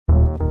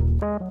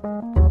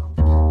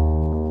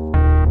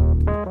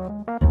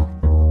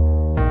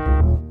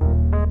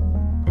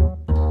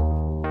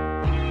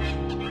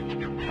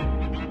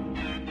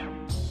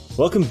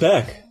Welcome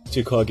back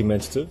to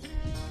Cargumentative,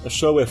 a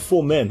show where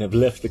four men have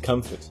left the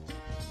comfort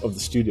of the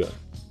studio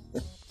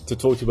to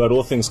talk to you about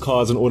all things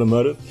cars and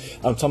automotive.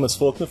 I'm Thomas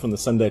Faulkner from the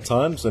Sunday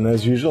Times, and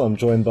as usual, I'm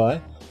joined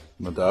by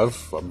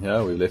Nadav. I'm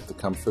here. We left the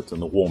comfort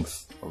and the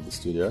warmth of the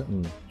studio.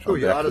 Sure,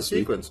 you're out of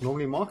sequence.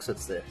 Normally Mark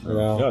sits there.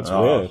 Yeah, it's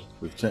weird.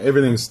 We've changed.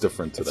 Everything's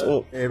different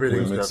today.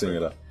 Everything's We're mixing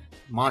different. it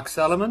up. Mark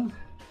Salomon.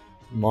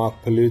 Mark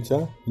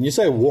Paluta. When you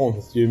say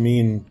warmth, you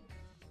mean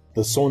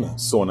the sauna.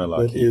 Sauna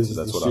like That is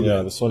that's the what I'm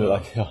Yeah, the sort of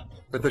like, yeah.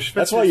 But the Schwitz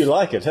That's why you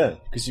like it, huh?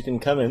 Because you can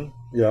come in,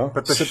 Yeah.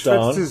 But the sit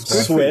down, Schwitz is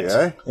good sweat, for you,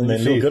 eh? and then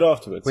then feel leave. good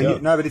afterwards. When Yeah.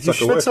 you, no, but if you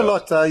It's like a schwitz a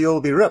workout. lot,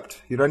 you'll be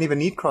ripped. You don't even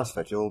need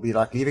CrossFit. You'll be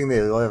like leaving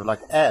there. You'll have like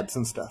abs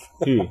and stuff.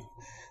 Phew.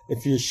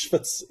 If you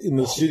schwitz in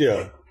the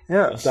studio,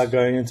 Yeah. it's like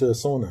going into a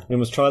sauna. We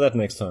must try that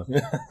next time.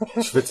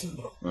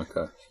 Schwitzen.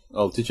 Okay.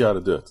 I'll teach you how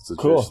to do it. It's a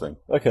Cool. Jewish thing.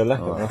 Okay,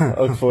 lekker.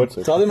 I look forward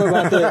to it. Tell them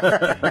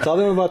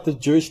about the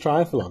Jewish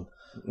triathlon.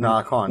 No,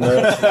 I can't. No,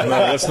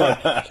 let's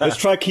not. Let's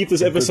try to keep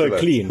this episode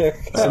clean,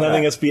 so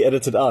nothing has to be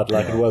edited out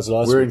like it was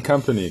last We're week. in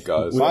company,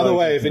 guys. By the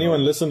way, if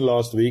anyone listened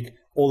last week,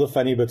 all the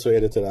funny bits were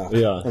edited out.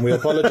 Yeah. And we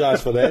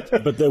apologize for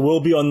that. But there will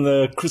be on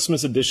the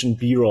Christmas edition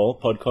B-roll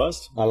podcast,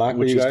 I like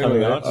where which you're is going coming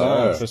with out that.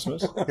 on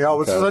Christmas. Yeah, well,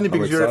 this is only I'm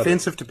because you're excited.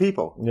 offensive to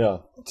people. Yeah.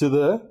 To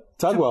the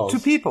Tugwells. To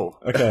people.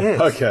 Okay.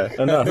 Yes. Okay.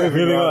 Enough.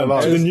 Moving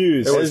on to the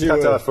news. It was you cut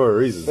were. out for a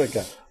reason.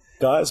 Okay.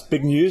 Guys,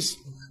 big news.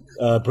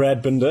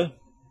 Brad Binder.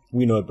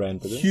 We know Brad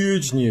Binder.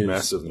 Huge news.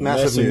 Massive news.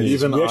 Massive news.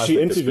 Even We I actually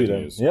think it's interviewed big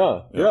him. news.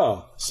 Yeah.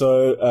 Yeah.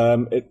 So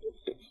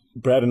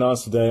Brad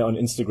announced today on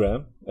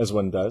Instagram, as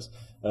one does,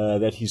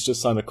 that he's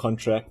just signed a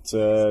contract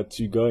to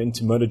go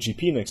into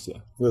MotoGP next year.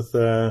 With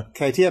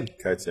KTM.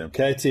 KTM.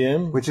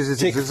 KTM. Which is his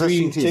Tech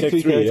existing 3, team. Tech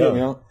 3 Tech 3, KTM,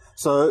 yeah. yeah.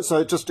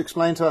 So just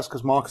explain to us,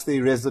 because Mark's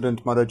the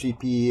resident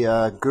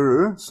MotoGP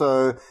guru.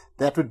 So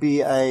that would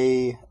be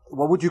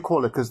what would you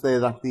call it? Because they're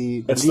like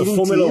the It's the leading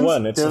Formula teams.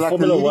 One. It's They're the like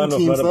Formula leading One of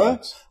teams, though.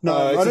 motorbikes.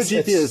 No, it's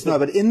MotoGP is no,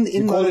 but in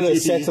you call it MotoGP, a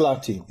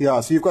satellite team. Yeah,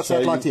 so you've got So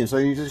satellite you- teams. So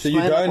you just So you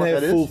explain don't what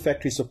have that full is.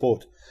 factory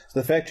support.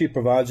 So the factory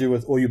provides you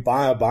with, or you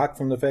buy a bike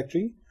from the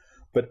factory,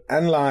 but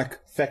unlike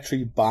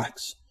factory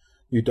bikes,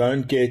 you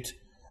don't get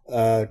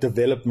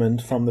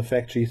development from the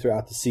factory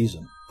throughout the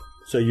season.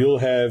 So you'll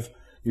have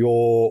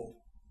your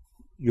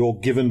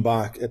given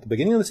bike at the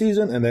beginning of the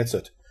season, and that's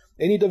it.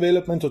 Any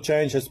development or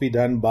change has to be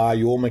done by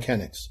your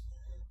mechanics.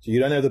 So you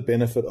don't have the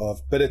benefit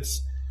of, but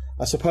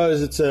I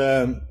suppose it's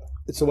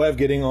a way of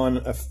getting on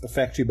a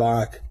factory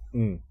bike,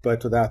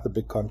 but without the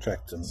big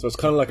contract. And So it's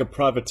kind of like a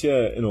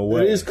privateer in a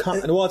way. it is it's a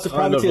kind of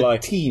privateer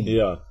like team.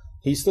 Yeah.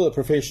 He's still a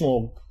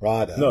professional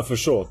rider. No, for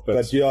sure.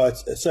 but yeah,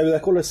 so they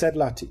call it a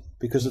satellite team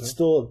because it's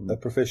still a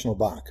professional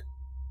bike.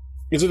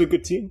 Is it a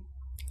good team?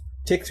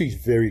 Tech 3 is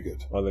very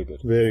good. Are they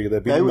good? Very good.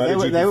 They've been They in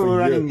were, MotoGP they for were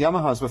running years.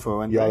 Yamahas before,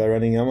 weren't Yeah, they? they're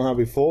running Yamaha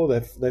before.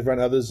 They've run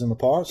others in the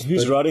past.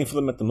 Who's but, riding for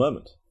them at the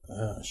moment?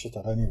 Shit,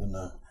 I don't even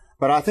know.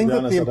 But I think To be that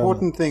honest, the I don't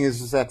important thing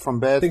is that from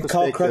Bad's I think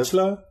Carl perspective...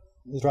 Crutchlow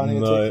is running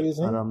No. a Tech 3,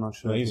 isn't he? I'm not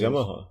sure. No, he's if he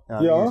is. Yamaha.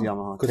 Yeah, Yeah, he's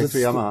Yamaha. because Tech it's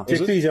 3 Yamaha. Tech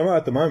 3 is Yamaha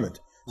at the moment.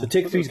 So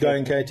Tech 3 is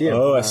going KTM.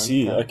 Oh, I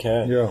see.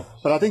 Okay. Yeah.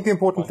 But I think the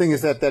important thing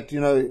is that you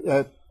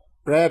know,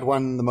 Brad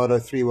won the Moto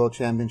 3 World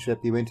Championship.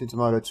 He went into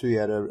Moto 2. He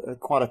had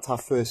quite a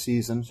tough first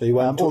season. So he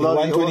won, he although-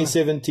 won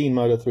 2017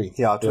 Moto 3.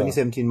 Yeah,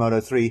 2017 Moto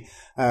 3.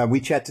 We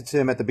chatted to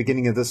him at the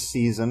beginning of this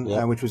season,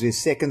 which was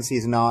his second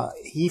season. Now,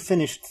 he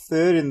finished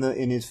third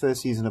in his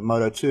first season of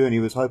Moto 2, and he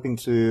was hoping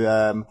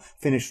to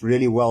finish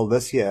really well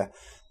this year.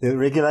 The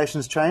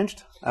regulations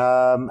changed,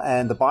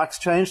 and the bikes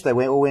changed. They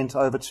all went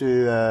over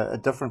to a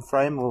different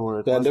frame.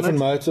 Or They're a different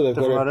motor. They've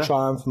Different got a motor?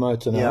 Triumph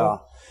motor now. Yeah.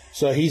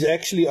 So he's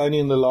actually only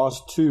in the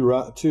last two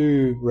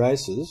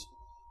races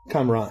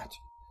come right.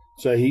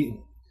 So he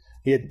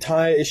had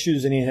tyre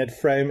issues and he had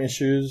frame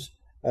issues,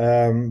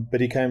 but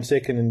he came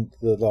second in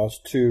the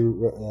last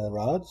two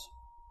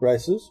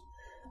races.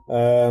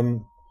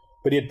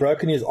 But he had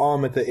broken his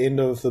arm at the end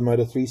of the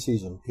Moto 3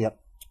 season. Yep.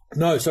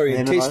 No, sorry,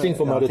 testing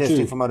for Moto 2.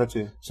 Testing for Moto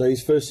 2. So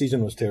his first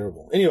season was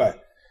terrible. Anyway,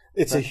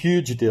 it's a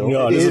huge deal.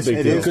 Yeah, it is a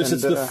big deal. Because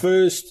it's and, the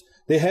first.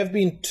 There have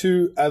been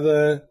two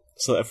other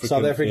South African.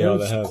 South Yeah,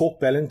 Africans. they have. Cork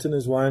Ballington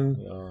is one.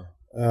 Yeah.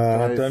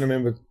 I don't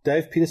remember.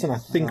 Dave Peterson, I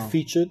think,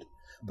 featured,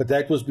 but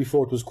that was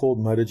before it was called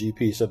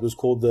MotoGP. So it was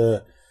called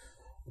the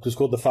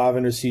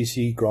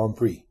 500cc Grand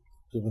Prix.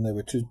 So when they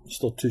were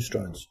still two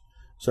strokes.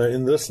 So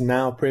in this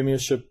now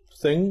Premiership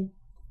thing,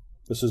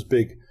 this is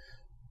big.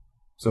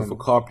 So for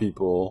car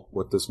people,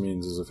 what this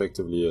means is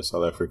effectively a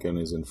South African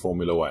is in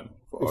Formula One.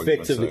 for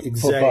argument's Effectively, sake.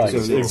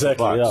 exactly. Exactly,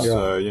 For bikes. yeah.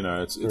 So, you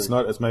know,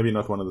 it's maybe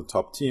not one of the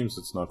top teams.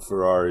 It's not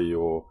Ferrari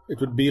or It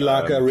would be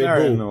like a Red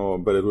McLaren Bull.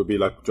 but it would be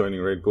like joining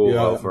Red Bull,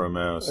 Yeah, Alfa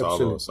Romeo, Sauber,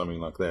 absolutely. or something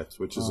like that,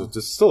 which is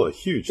just still a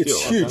huge deal.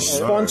 It's I huge.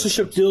 think.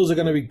 Sponsorship deals are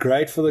going to be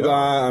great for the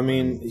guy. I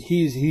mean,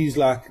 he's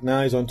like,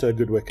 now he's onto a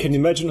good wicket. Can you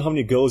imagine how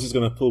many goals he's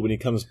going to pull when he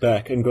comes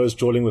back and goes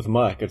jolling with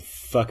Mike at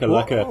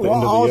Fuckalaka at the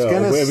end I of was the year?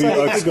 going Wherever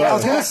you to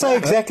guys go. say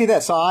exactly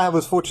that. So I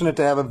was fortunate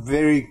to have a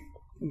very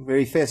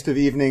very festive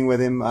evening with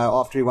him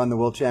after he won the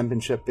World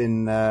Championship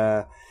in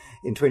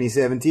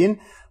 2017.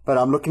 But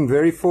I'm looking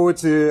very forward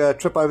to a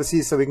trip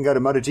overseas so we can go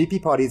to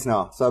MotoGP parties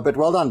now. So, but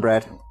well done,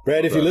 Brad.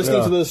 Brad, if you're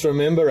listening to this,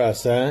 remember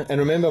us, eh? And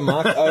remember,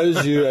 Mark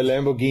owes you a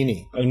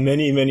Lamborghini. And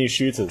many, many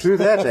shooters. True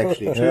that,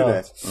 actually. True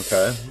that.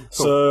 Okay.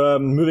 So,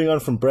 moving on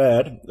from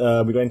Brad,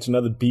 we're going to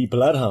another B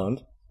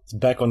Bloodhound. It's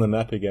back on the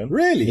map again.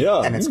 Really?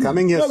 Yeah. And it's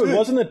coming here No, soon. but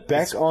wasn't it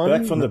back on?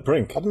 Back from the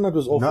brink. I don't know if it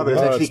was off. No, but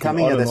it's No, actually it's been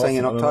coming here. on They're and saying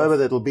in off, on and October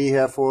that it'll be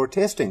here for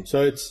testing.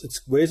 So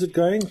it's where's it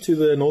going? To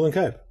the Northern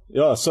Cape?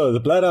 Yeah, so the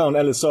Bloodhound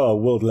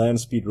LSR World Land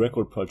Speed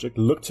Record Project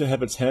looked to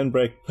have its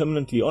handbrake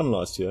permanently on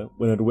last year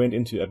when it went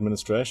into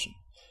administration.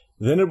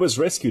 Then it was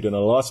rescued in a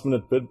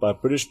last-minute bid by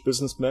British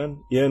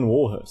businessman Ian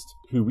Warhurst,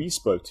 who we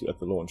spoke to at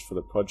the launch for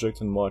the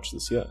project in March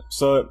this year.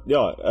 So,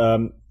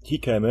 he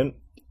came in,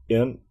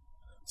 Ian,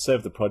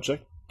 saved the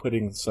project,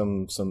 putting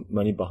some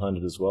money behind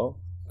it as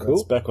well. Cool.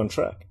 It's back on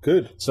track.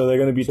 Good. So they're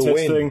going to be So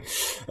testing,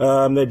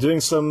 they're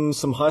doing some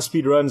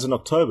high-speed runs in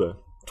October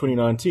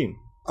 2019.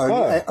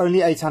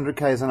 Only 800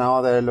 k's an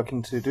hour they're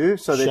looking to do.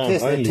 So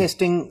they're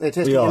testing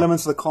Yeah.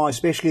 elements of the car,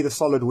 especially the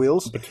solid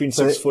wheels. Between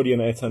So 640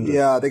 and 800.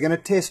 Yeah, they're going to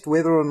test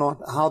whether or not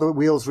how the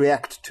wheels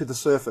react to the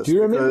surface. Do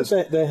you remember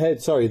because-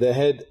 they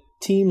had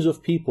teams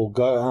of people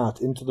go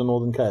out into the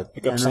Northern Cape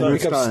Pick up And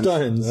stones. pick up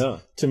stones Yeah.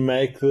 to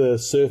make the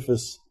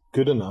surface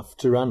good enough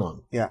to run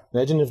on. Yeah.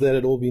 Imagine if that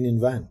had all been in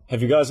vain.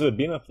 Have you guys ever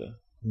been up there?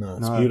 No,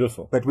 It's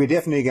beautiful. But we're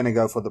definitely going to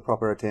go for the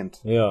proper attempt.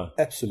 Yeah.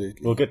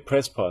 absolutely. We'll get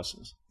press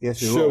passes. Yes,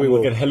 Sure we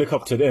We'll will. get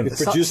helicoptered in.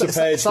 Producer page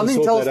can something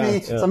sort tells that me.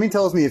 out. Something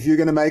tells me if you're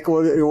going to make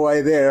all your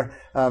way there,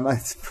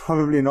 it's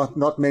probably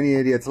not many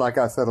idiots like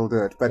us that'll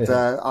do it. But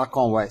I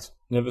can't wait.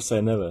 Never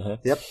say never, huh?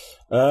 Yep.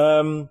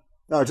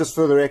 No, just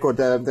for the record,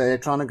 they're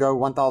trying to go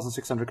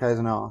 1,600 k's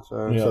an hour.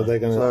 So, So they're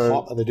going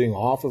So- to they're doing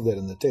half of that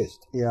in the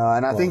test. yeah,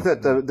 and I think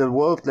that the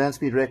world land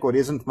speed record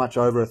isn't much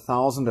over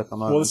 1,000 at the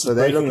moment. Well, this so is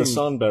they're breaking the looking,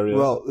 sound barrier.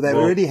 Well, they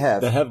already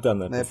have. They have done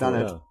that They've before,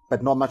 done it, yeah.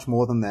 but not much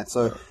more than that.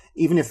 So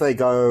even if they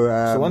go,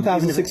 So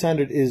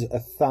 1,600 is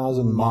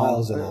 1,000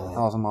 miles an hour.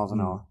 1,000 miles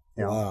an hour.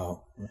 Yeah.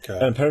 Wow. Okay.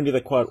 And apparently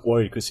they're quite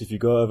worried because if you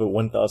go over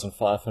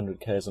 1,500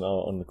 k's an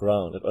hour on the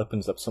ground, it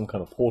opens up some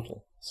kind of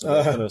portal. So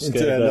they're kind of into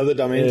scared that- another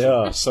dimension.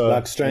 Yeah, so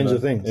Like Stranger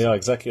Things. Yeah,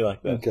 exactly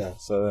like that. Okay.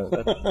 So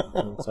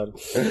I'm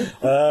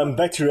excited.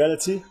 Back to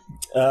reality.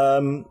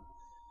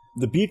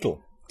 The Beetle.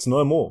 It's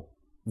no more.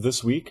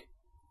 This week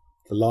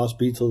The last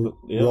Beetle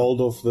Yeah.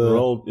 rolled off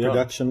the yeah,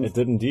 production It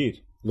did indeed.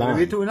 line.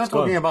 We're not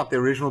talking about the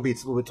original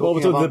Beetle. We're Well, talking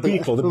we're talking about the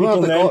Beetle. The we're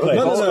Beetle about nameplate.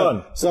 golf- It's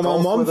gone. So my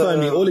golf mom with phoned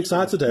me a- all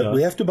excited. Yeah.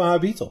 We have to buy a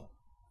Beetle.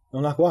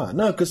 I'm like, why?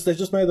 No, because they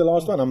just made the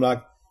last one. I'm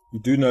like, you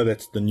do know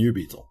that's the new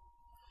Beetle.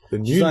 The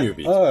She's new like,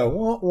 Beetle.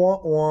 oh,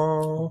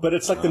 wah. But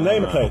it's like the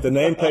nameplate. The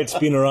nameplate's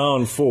been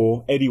around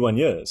for 81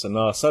 years, and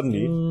now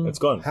suddenly it's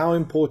gone. How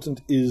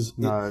important is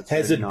No, it's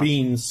has really it not.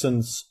 been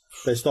since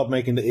they stopped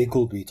making the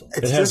Equal Beetle?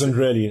 It hasn't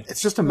really.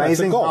 It's just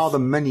amazing Golf. how the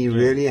Mini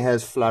really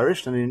has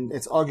flourished. I mean,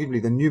 it's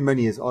arguably, the new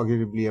Mini is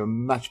arguably a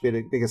much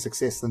bigger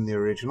success than the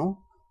original.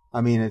 I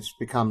mean, it's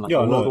become like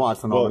Yeah, a no, worldwide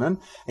phenomenon.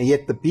 And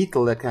yet the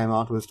Beetle that came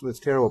out was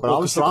terrible. But I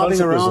was 'cause the driving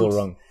concept was around. all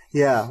wrong.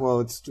 Yeah, well,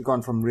 it's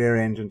gone from rear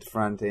engine to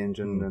front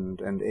engine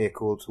and air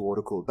cooled to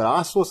water cooled. But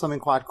I saw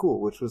something quite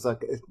cool, which was like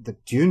the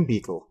Dune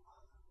Beetle.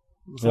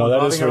 So Oh,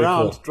 that is very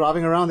cool.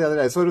 driving around the other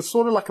day. So it was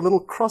sort of like a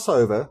little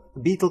crossover,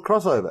 Beetle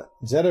crossover.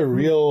 Is that a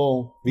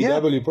real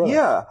VW product?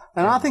 Yeah,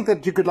 and I think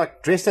that you could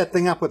like dress that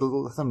thing up with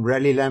some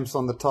rally lamps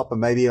on the top and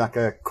maybe like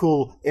a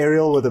cool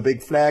aerial with a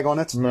big flag on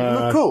it. No.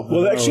 Look cool.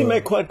 Well, they actually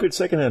make quite good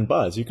second-hand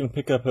buys. You can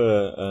pick up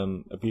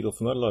a Beetle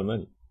for not a lot of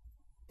money.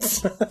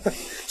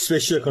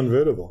 Especially a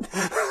convertible.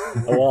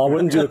 Well, I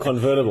wouldn't do the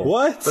convertible.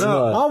 What?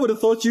 No. I would have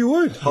thought you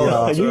would.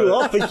 Yeah,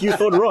 I think you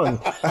thought wrong.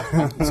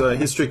 So a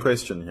history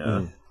question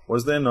here.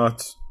 Was there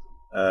not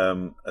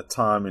a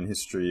time in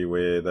history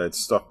where they'd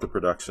stopped the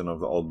production of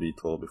the old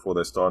Beetle before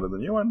they started the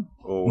new one?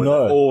 Or was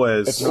No. it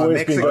always, It's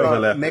always been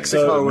overlapping?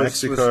 Mexico So was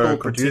Mexico still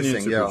continued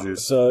producing, to yeah.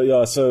 produce.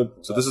 So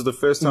So this is the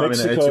first time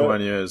Mexico- in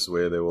 81 years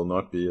where there will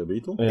not be a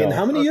Beetle? Yeah. In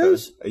how many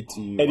years?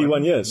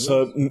 81 years.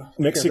 So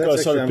Mexico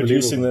that's started actually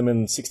producing them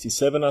in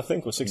 67, I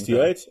think, or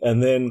 68.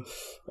 And then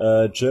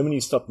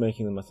Germany stopped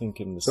making them, I think,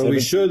 in the 70s. So we're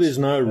sure there's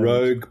no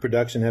rogue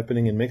production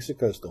happening in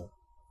Mexico still.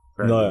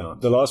 Apparently No,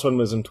 not. the last one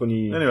was in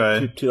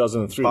Anyway,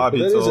 2003. Bye, that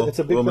is Beetle. it's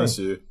a big we'll thing. miss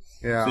you.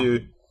 Yeah. See you.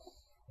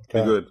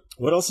 Be good.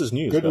 What else is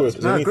news? Goodwood. guys?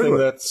 Is No, anything Goodwood.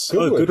 that's...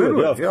 Goodwood. Oh, Goodwood.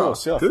 Goodwood, Yeah, of yeah.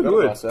 course. Yeah, I forgot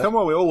Goodwood. about that. Come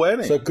on, we're all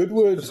waiting. So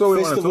Goodwood That's all we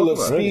wanna Festival talk of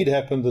about. Speed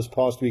happened this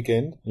past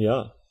weekend.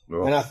 Yeah.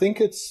 Well, And I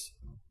think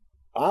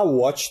I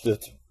watched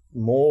it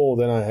more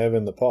than I have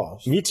in the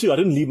past. Me too. I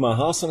didn't leave my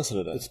house on a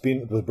Saturday.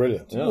 It was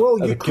brilliant. Yeah. Well,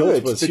 And you the guilt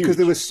could, was because huge.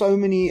 there were so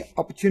many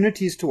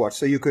opportunities to watch.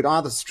 So you could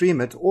either stream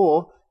it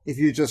or if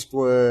you just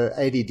were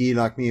ADD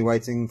like me,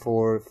 waiting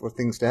for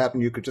things to happen,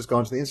 you could just go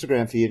onto the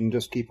Instagram feed and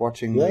just keep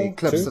watching the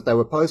clips that they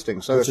were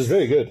posting. So, which is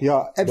very good.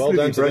 Yeah, absolutely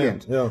well done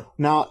brilliant. To them. Yeah.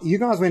 Now, you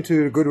guys went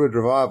to Goodwood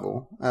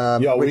Revival.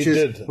 We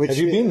did. Have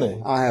you been there?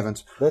 I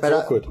haven't. That's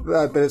awkward.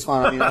 But it's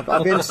fine. I mean,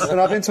 I've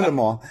been to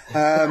Lamar.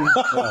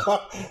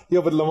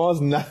 Yeah, but Lamar's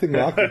nothing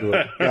like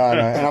Goodwood. Yeah, I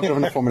know, and I've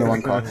driven a Formula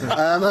One car.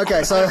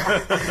 Okay, so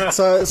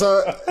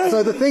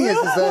the thing is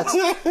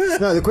that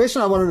no, the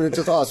question I wanted to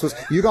just ask was,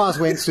 you guys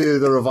went to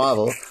the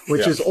Revival,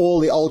 which is all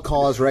the old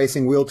cars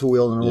racing wheel to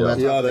wheel and all that.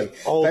 Yeah, type of the thing.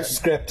 old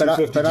scrap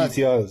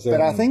 250 GTOs.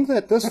 But I think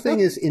that this thing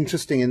is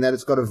interesting in that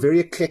it's got a very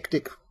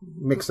eclectic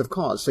mix of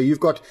cars. So you've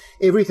got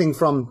everything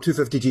from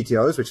 250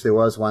 GTOs, which there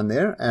was one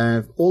there,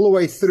 all the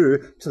way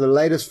through to the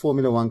latest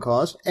Formula One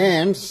cars,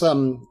 and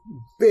some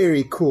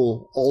very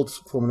cool old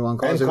Formula One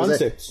cars. And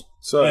concepts.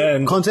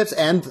 Concepts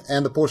and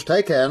the Porsche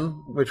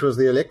Taycan, which was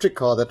the electric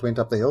car that went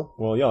up the hill.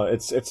 Well, yeah,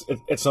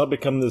 it's not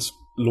become this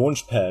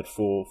launch pad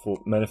for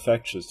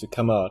manufacturers to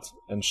come out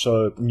and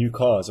show new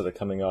cars that are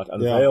coming out,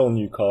 unveil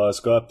new cars,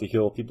 go up the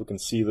hill, people can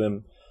see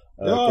them,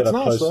 get up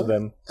close to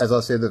them. As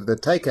I said, the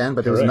Taycan,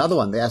 but there was another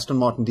one, the Aston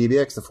Martin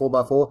DBX, the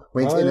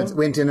 4x4,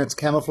 went in its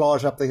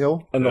camouflage up the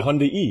hill. And the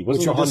Honda E. Which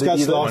we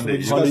discussed last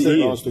week.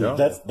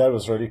 That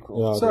was really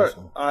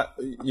cool.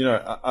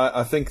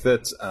 I think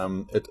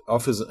that it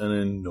offers an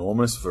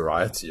enormous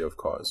variety of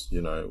cars,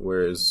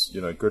 whereas,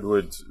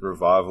 Goodwood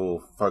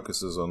Revival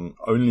focuses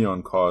only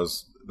on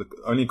cars. The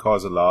only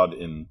cars allowed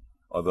in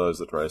are those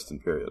that raced in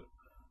period.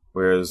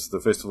 Whereas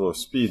the Festival of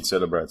Speed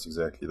celebrates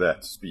exactly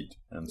that, speed.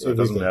 And so it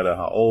doesn't matter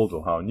how old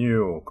or how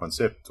new or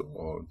concept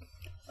or...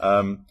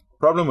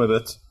 problem with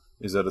it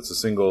is that it's a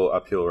single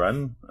uphill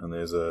run and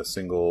there's a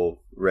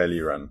single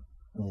rally run.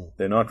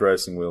 They're not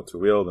racing wheel to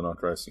wheel, they're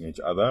not racing each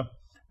other.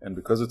 And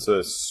because it's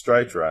a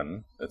straight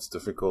run, it's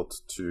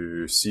difficult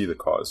to see the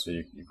cars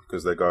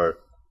because they go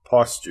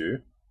past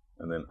you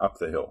and then up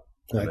the hill.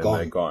 And then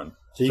they're gone.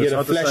 So you get it's a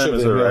not flash the same of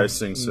as them, a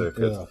racing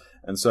circuit. Yeah.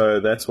 And so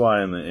that's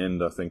why in the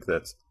end I think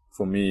that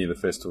for me the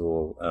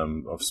Festival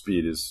of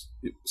Speed is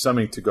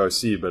something to go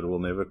see, but will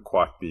never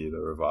quite be the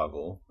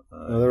Revival.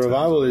 The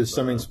Revival is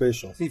something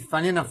special. See,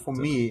 funny enough for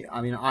me,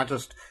 I mean, I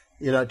just...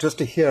 just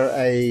to hear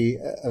a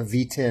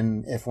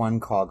V10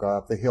 F1 car go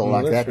up the hill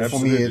like that, for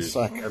me, it's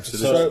like...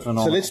 So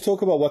let's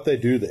talk about what they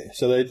do there.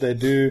 So they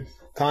do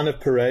kind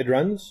of parade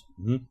runs,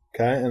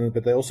 okay,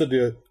 but they also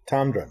do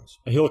timed runs.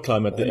 A hill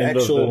climb at the end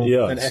of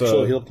the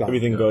actual hill climb.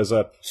 Everything goes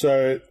up.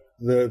 So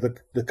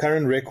the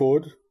current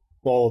record,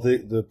 well,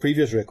 the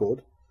previous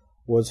record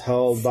was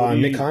held by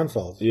Nick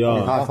Heidfeld. Yeah.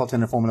 Nick Heidfeld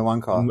in a Formula One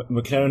car.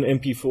 McLaren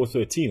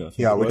MP413, I think.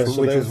 Yeah, which was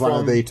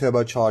one of the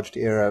turbocharged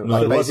era.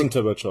 No, it wasn't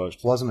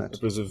turbocharged. Wasn't it?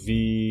 It was a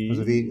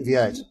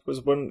V8. It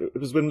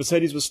was when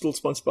Mercedes was still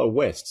sponsored by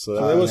West. So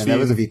that was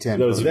a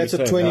V10. That's a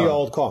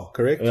 20-year-old car,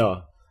 correct?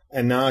 Yeah.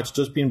 And now it's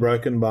just been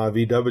broken by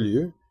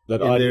VW.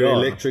 Their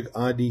electric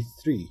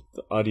ID3.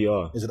 The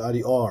IDR. Is it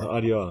IDR? The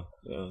IDR.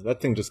 Yeah,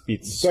 that thing just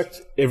beats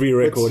every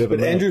record ever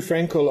made. But Andrew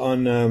Frankel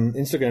on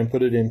Instagram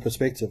put it in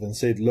perspective and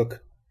said,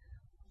 look,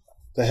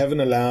 they haven't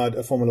allowed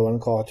a Formula One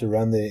car to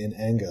run there in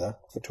anger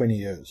for 20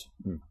 years.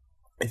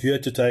 If you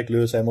had to take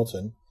Lewis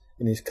Hamilton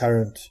in his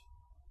current,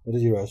 what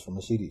did he race for,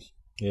 Mercedes?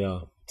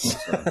 Yeah.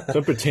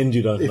 Don't pretend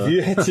you don't know. If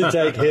you had to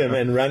take him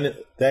and run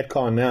that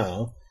car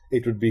now,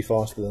 it would be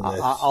faster than that.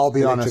 I'll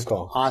be honest.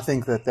 Car. I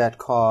think that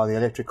car, the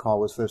electric car,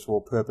 was first of all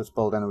purpose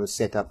built and it was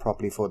set up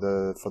properly for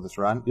this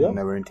run. Yeah. And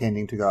they were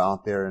intending to go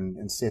out there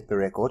and set the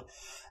record.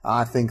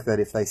 I think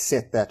that if they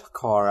set that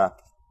car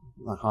up,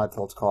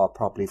 Heidfeld's car,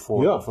 properly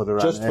for the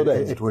run, just for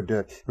that. It would do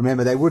it.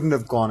 Remember, they wouldn't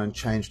have gone and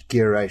changed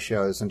gear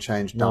ratios and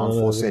changed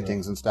downforce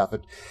settings and stuff.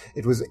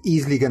 It was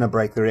easily going to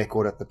break the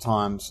record at the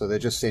time, so they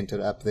just sent it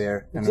up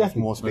there and it was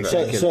more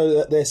spectacular.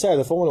 So they say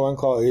the Formula One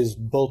car is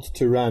built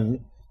to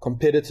run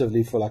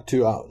competitively for like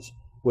 2 hours,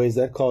 whereas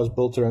that car is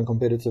built to run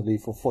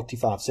competitively for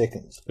 45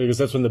 seconds. Because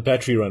that's when the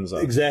battery runs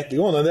out. Exactly.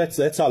 Well, no,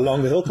 that's how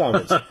long the hill climb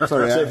is.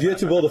 So if you had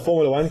to build a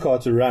Formula One car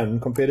to run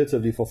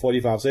competitively for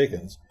 45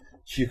 seconds,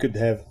 you could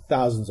have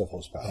thousands of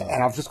horsepower.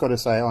 And I've just got to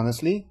say,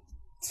 honestly,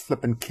 it's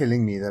flipping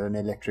killing me that an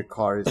electric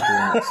car is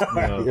doing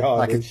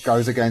this. It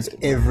goes against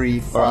every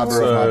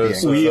fiber of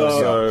my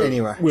being.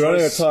 Anyway, we're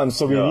running out of time,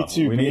 so we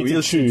need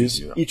to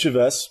choose, each of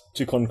us,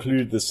 to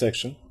conclude this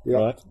section,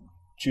 right?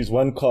 Choose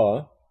one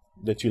car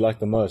that you like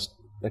the most,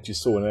 that you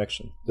saw in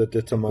action. The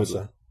De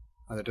Tomaso.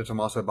 The De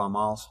Tomaso by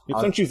miles. You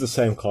can't choose the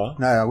same car.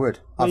 No, I would.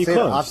 I've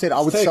said I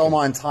would sell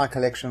my entire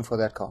collection for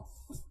that car.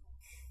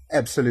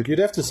 Absolutely. You'd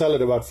have to sell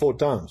it about 4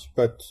 times,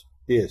 but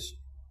yes.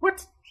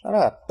 What? Shut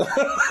up.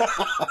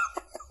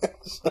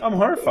 I'm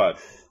horrified.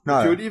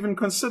 No. You would even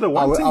consider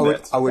wanting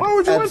that. Why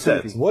would you want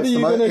that? What are you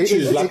going to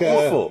choose?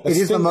 It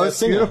is the most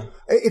beautiful.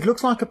 It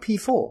looks like a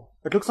P4.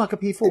 It looks like a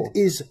P4. It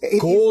is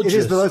gorgeous. It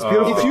is the most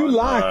beautiful. If you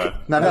like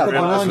we're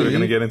going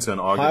to get into an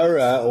argument.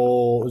 Hyra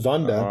or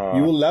Zonda,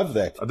 you will love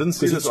that. I didn't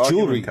see this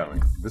argument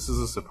coming. This is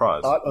a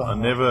surprise. I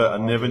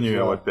never knew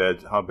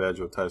how bad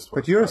your taste was.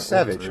 But you're a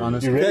savage,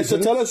 honestly. Okay, so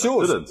tell us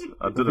yours. I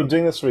didn't. You've been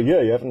doing this for a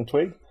year. You haven't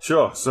twigged?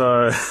 Sure.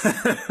 So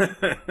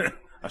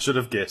I should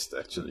have guessed,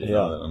 actually.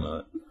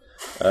 Yeah.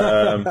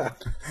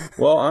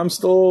 Well, I'm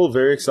still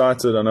very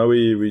excited. I know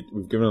we've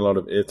given a lot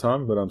of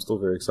airtime, but I'm still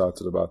very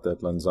excited about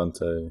that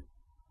Lanzante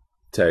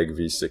Tag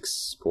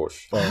V6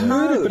 Porsche. I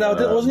heard it,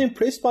 but I wasn't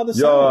impressed by the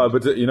sound. Yeah,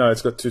 but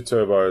it's got 2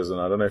 turbos, and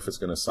I don't know if it's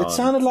going to sound. It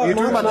sounded like You're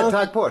talking about the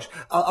Tag Porsche.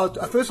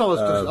 At first I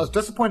was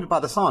disappointed by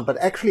the sound, but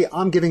actually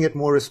I'm giving it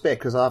more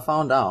respect because I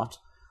found out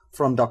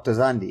from Dr.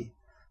 Zandi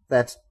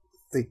that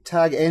the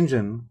Tag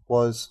engine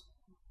was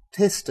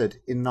tested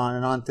in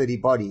 930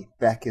 body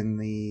back in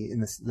the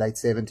late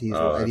 70s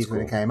or 80s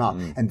when it came out,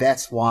 and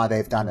that's why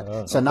they've done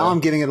it. So now I'm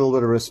giving it a little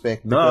bit of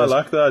respect. No, I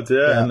like that,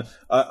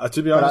 and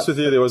to be honest with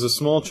you, there was a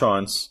small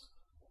chance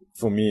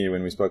for me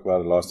when we spoke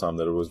about it last time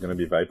that it was going to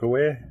be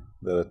vaporware,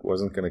 that it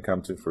wasn't going to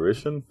come to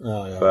fruition.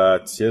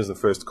 But here's the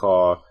first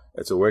car.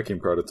 It's a working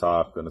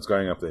prototype, and it's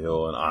going up the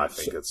hill, and I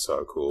think it's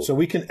so cool. So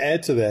we can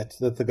add to that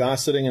the guy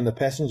sitting in the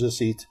passenger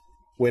seat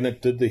when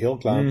it did the hill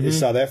climb is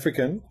South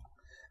African,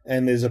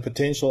 and there's a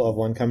potential of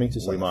one coming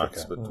to South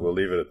Africa. But we'll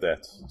leave it at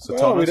that. So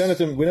well, Thomas,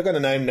 we're not going to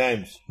name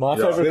names. My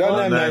favorite we don't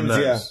car, name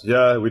names.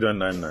 Yeah, we don't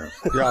name names.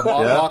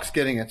 Mark's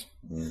getting it.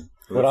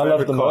 what I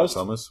loved the car, most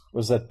Thomas?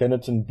 was that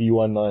Benetton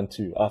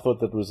B192. I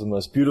thought that was the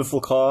most beautiful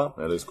car.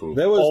 That is cool.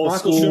 That was Old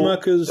Michael school,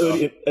 Schumacher's.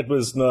 It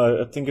was,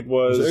 no, I think it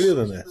was earlier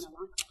than that.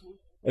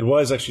 It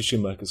was actually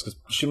Schumacher's, because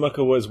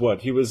Schumacher was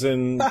what? He was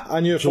in I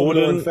knew a Formula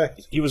Jordan. One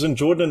fact. He was in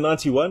Jordan in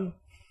 91.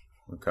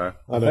 Okay.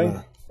 I don't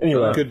know.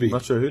 Anyway, Could be.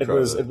 Not sure who it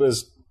tried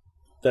was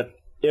that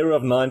era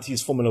of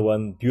 90s Formula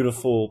One,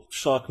 beautiful,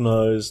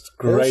 shark-nosed,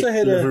 great also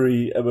had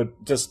livery. It would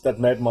just that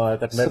made my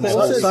they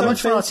whole- also So some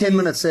much for our fancy-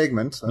 10-minute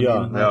segment. I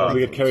mean, we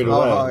get carried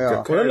away.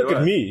 yeah. Well, look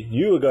at me.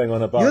 You were going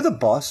on about. You're the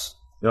boss.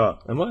 Yeah.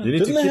 Am I? You need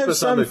Didn't to they keep have us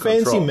some under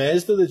fancy control.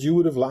 Mazda that you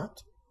would have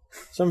liked?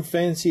 Some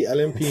fancy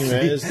LMP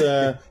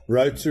Mazda,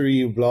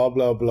 rotary, blah,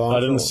 blah, blah. I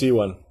didn't see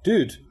one,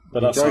 Dude,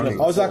 but I've seen it.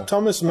 I was like,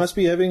 Thomas must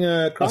be having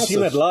a I've crisis.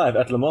 seen it live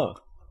at Le Mans.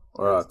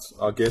 All right.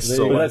 Our guests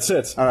But are that's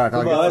it. All right,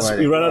 I'll get Guys, away.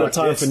 we run out of Our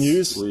time for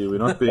guests, news, We're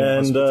not being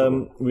and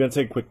hospitable. we're going to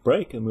take a quick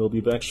break, and we'll be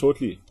back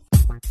shortly.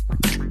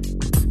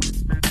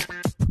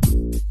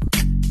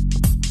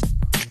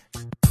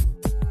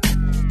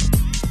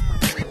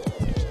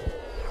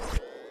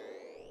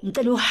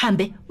 Ngicela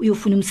uhambe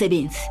uyofuna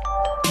umsebenzi.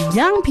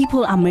 Young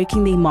people are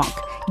making their mark.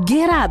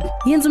 Get up.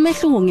 Yenza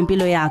umehluko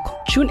ngempilo yakho.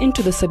 Tune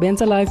into the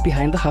Sebenza Live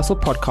Behind the Hustle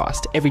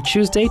podcast every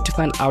Tuesday to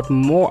find out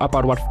more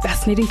about what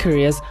fascinating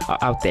careers are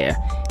out there.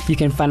 You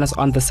can find us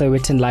on the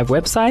Sowetan Live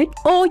website.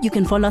 Or you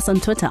can follow us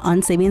on Twitter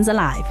on Sebenza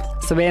Live.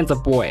 Sebenza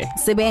boy.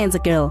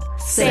 Sebenza girl.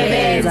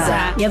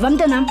 Sebenza. Yeva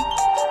mntanami.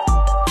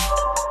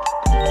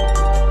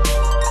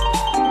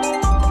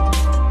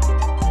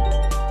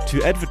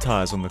 To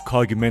advertise on the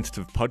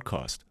Cargumentative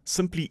podcast,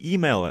 simply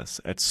email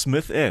us at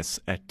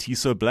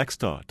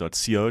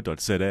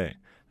smiths@tisoblackstar.co.za.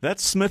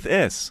 That's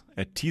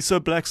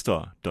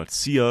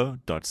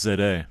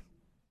smiths@tisoblackstar.co.za.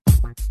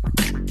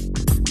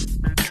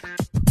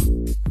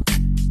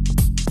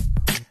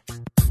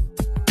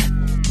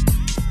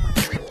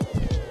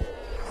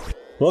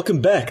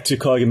 Welcome back to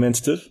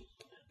Cargumentative.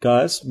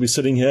 Guys, we're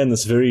sitting here in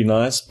this very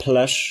nice,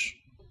 plush,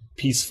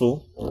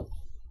 peaceful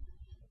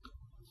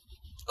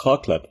car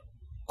club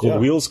called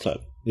Wheels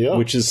Club,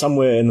 which is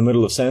somewhere in the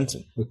middle of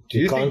Sandton. Do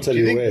you think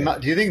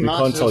nice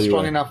can't is tell a you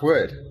strong where. enough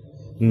word?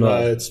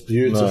 No, it's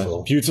beautiful.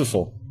 No,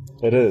 beautiful.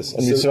 It is.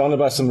 And you're surrounded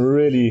by some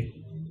really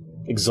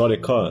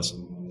exotic cars.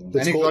 And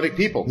exotic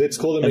people. Let's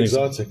call them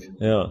exotic.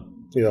 Yeah.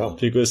 Yeah.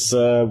 Because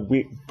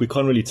we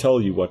can't really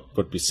tell you what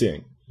we're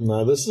seeing.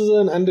 No, this is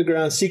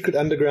an secret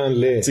underground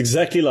lair. It's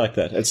exactly like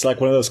that. It's like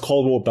one of those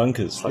Cold War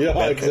bunkers. Like Yeah,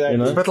 exactly. you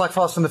know? It's a bit like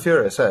Fast and the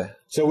Furious, eh?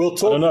 So we'll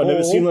talk I don't know. I've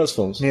never more- seen those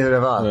films. Neither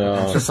have I.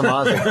 Yeah. It's just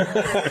surmising.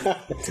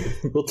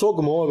 We'll talk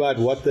more about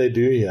what they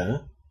do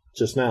here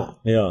just now.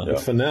 Yeah. But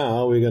for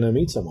now, we're going to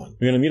meet someone.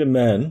 We're going to meet a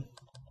man.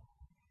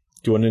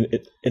 Do you want to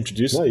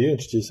introduce No, him? you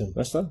introduce him.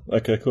 That's done?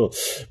 Okay, cool.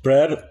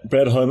 Brad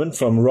Homan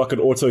from Rocket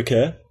Auto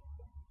Care.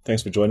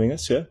 Thanks for joining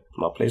us here.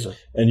 My pleasure.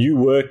 And you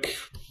work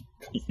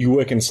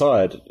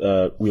inside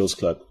Wheels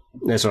Club.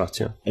 That's right,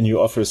 yeah. And you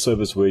offer a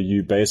service where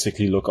you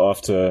basically look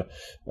after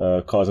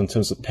cars in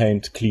terms of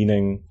paint,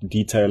 cleaning,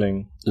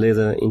 detailing.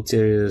 Leather,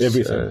 interiors,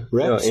 Everything.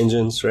 Wraps?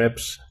 engines,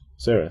 wraps,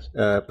 Serious.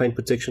 paint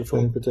protection Paint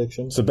film.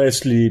 protection. So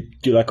basically,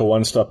 do like a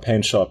one-stop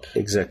paint shop.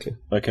 Exactly.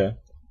 Okay.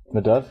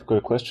 Nadav, got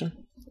a question?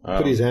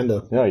 Put his hand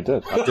up. Yeah, he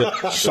did.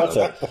 Shut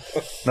up.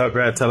 No,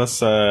 Brad, tell us.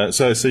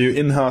 So you're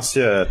in-house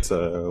here at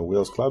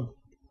Wheels Club?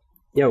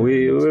 Yeah,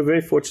 we were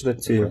very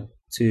fortunate to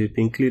be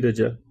included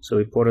here. So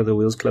we're part of the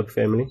Wheels Club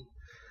family.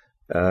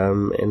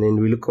 And then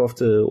we look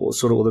after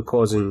all the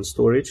cars in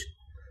storage.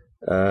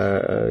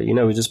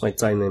 We just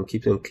maintain them,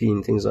 keep them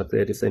clean, things like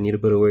that. If they need a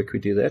bit of work, we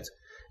do that.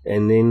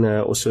 And then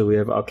also we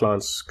have our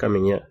clients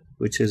coming here,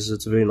 it's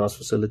a very nice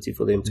facility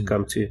for them to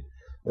come to.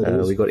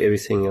 We got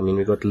everything. I mean,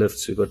 we got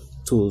lifts, we got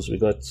tools, we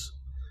got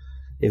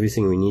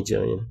everything we need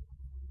here. Yeah.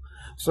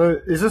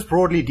 So is this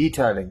broadly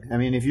detailing? I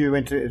mean, if you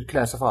went to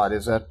classify it,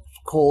 is that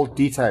called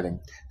detailing?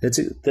 That's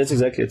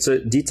exactly it. So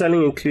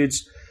detailing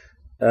includes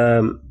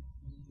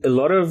a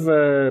lot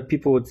of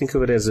people would think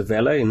of it as a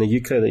valet. In the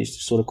UK, they used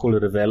to sort of call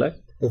it a valet.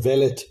 A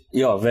valet.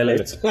 Yeah,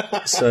 valet.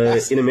 So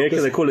in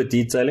America, they call it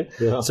detailing.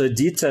 Yeah. So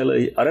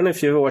detailer, I don't know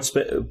if you ever watched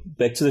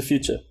Back to the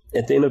Future.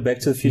 At the end of Back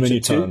to the Future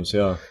Many 2. times,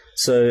 yeah.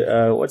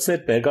 So what's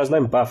that bad guy's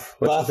name? Buff.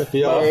 What's Buff, it?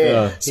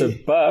 yeah. So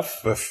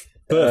Buff. Buff.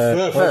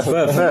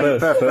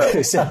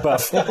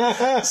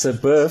 So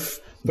Buff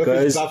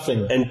goes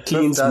buffing. and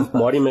cleans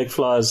Marty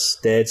McFly's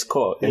dad's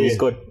car. And he's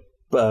got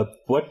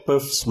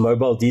Buff's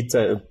mobile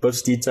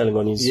Buff's detailing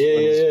on his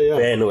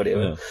van or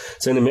whatever. Yeah.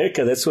 So in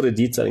America, that's sort of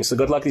detailing. So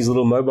they've got like these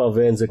little mobile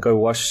vans that go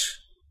wash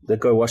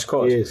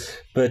cars. Yes.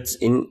 But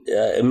in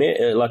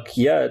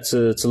it's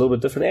a little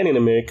bit different. And in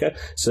America,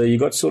 so you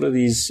got sort of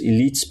these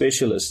elite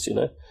specialists,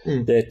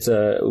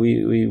 that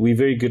we're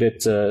very good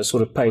at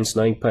sort of paints,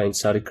 knowing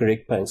paints, how to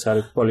correct paints, how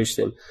to polish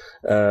them.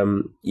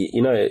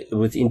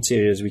 With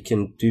interiors, we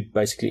can do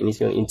basically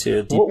anything on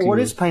interior. What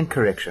is paint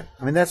correction?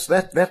 I mean,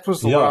 that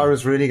was what I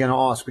was really going to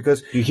ask,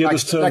 because you hear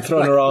this term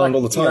thrown around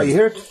all the time. Yeah, you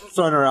hear it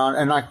thrown around,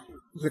 and like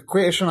the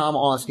question I'm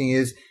asking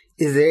is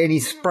there any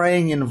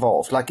spraying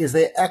involved? Like, is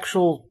there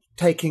actual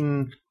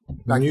taking?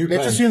 Like,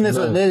 let's assume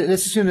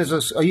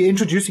there's are you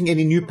introducing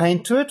any new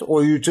paint to it, or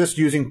are you just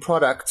using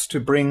products to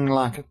bring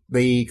like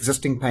the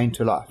existing paint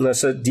to life? No,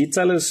 so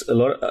detailers, a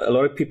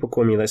lot of people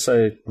call me, they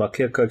say, my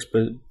clear coat's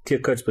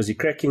busy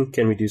cracking,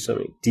 can we do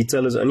something?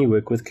 Detailers only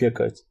work with clear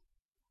coat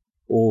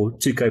or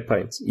 2K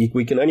paint.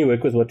 We can only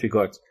work with what we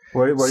got.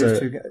 What is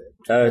 2K?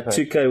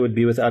 2K would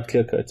be without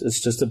clear coat. It's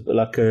just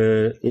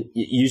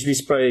usually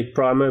spray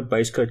primer,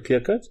 base coat,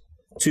 clear coat.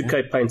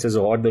 2K paint has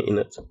a hardener in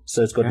it,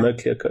 so it's got no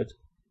clear coat.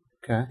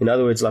 Okay. In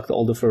other words, like the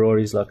older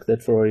Ferraris, like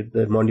that Ferrari,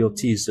 the Mondial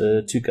T's,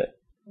 2K.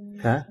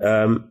 Okay.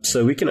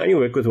 So we can only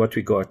work with what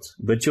we got,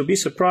 but you'll be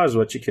surprised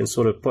what you can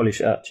sort of polish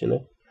out,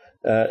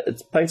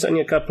 It's paint's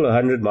only a couple of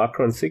 100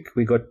 micron thick.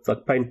 We got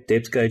like paint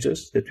depth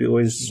gauges that we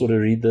always sort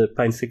of read the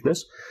paint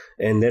thickness,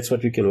 and that's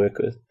what we can work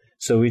with.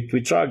 So we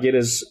try to get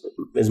as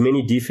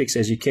many defects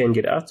as you can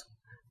get out,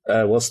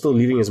 while still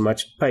leaving as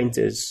much paint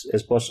as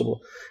possible.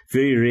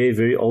 Very rare,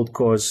 very old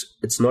cars,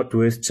 it's not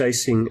worth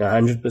chasing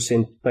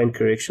 100% paint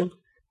correction,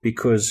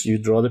 because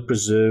you'd rather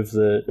preserve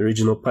the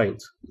original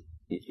paint.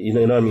 You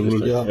know what I mean?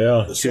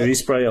 To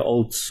respray an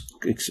old,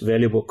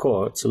 valuable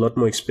car, it's a lot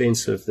more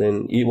expensive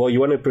than... you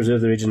want to preserve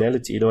the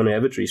originality. You don't want to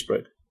have it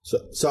resprayed.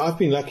 So I've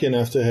been lucky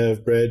enough to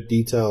have Brad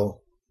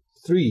detail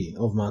 3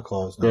 of my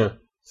cars now. Yeah.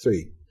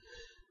 3.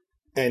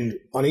 And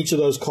on each of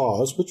those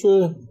cars, which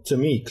were, to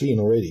me, clean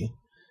already,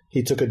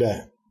 he took a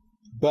day.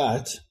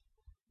 But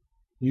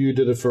you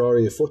did a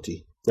Ferrari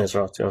F40. That's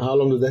right, yeah. How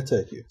long did that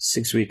take you?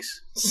 6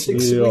 weeks.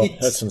 6 weeks.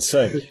 That's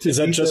insane. Is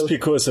that just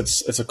because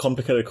it's a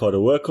complicated car to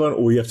work on,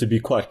 or you have to be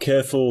quite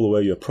careful the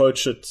way you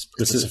approach it?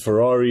 This is a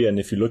Ferrari, and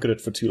if you look at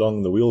it for too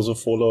long, the wheels will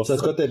fall off. So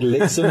it's got that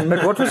Lexan.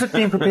 But what was it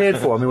being prepared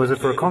for? I mean, was it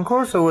for a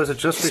concourse, or was it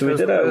just because...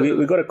 So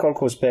we got a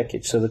concourse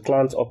package, so the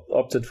client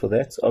opted for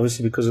that,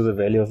 obviously because of the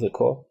value of the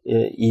car.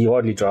 He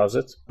hardly drives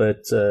it, but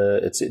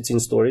it's in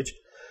storage.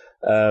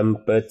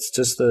 But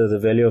just the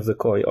value of the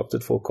car, he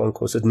opted for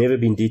concourse. It's never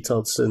been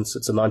detailed since.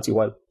 It's a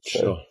 91.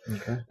 Sure.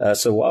 Okay.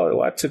 So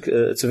while I took,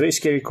 it's a very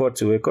scary car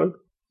to work on.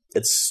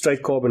 It's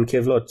straight carbon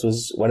Kevlar. It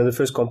was one of the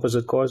first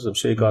composite cars. I'm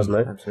sure you guys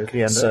know.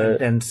 Absolutely.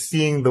 And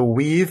seeing the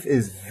weave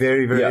is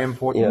very, very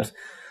important.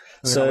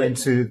 Yeah. I went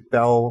to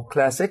Bell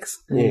Classics,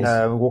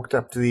 walked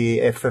up to the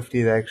F50,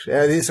 the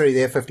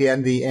F50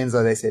 and the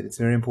Enzo, they said it's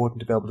very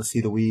important to be able to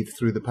see the weave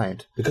through the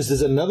paint. Because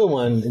there's another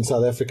one in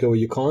South Africa where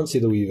you can't see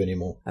the weave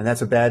anymore. And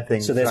that's a bad thing.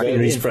 So that's been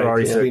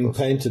resprayed. It's been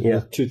painted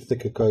with too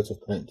thick a coat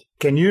of paint.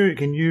 Can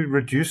you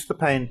reduce the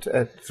paint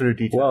through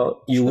detail?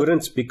 Well, you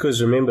wouldn't,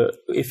 because remember,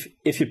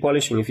 if you're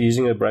polishing, if you're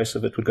using an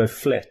abrasive, it would go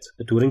flat.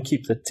 It wouldn't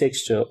keep the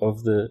texture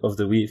of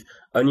the weave.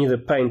 Only the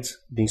paint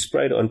being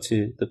sprayed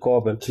onto the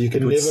carbon. So you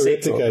can never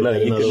replicate.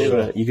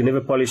 No, you can never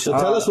polish it. So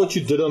tell us what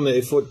you did on the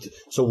F40.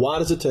 So why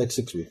does it take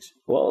 6 weeks?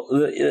 Well,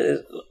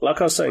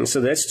 like I was saying,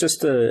 so that's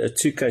just a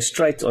 2K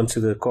straight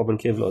onto the carbon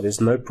Kevlar.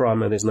 There's no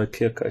primer, there's no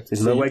clear coat.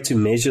 There's no way to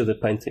measure the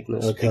paint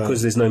thickness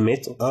because there's no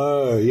metal.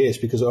 Oh, yes,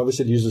 because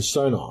obviously it uses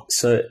sonar.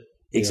 So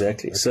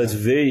exactly. Yeah, okay. So it's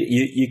very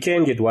you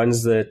can get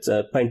ones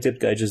that paint depth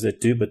gauges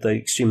that do, but they're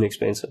extremely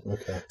expensive.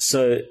 Okay.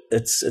 So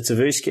it's a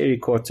very scary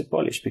car to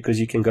polish because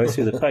you can go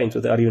through the paint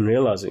without even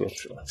realizing it.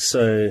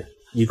 So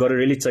you got to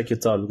really take your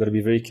time. You got to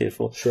be very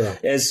careful. Sure.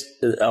 As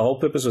our whole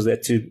purpose was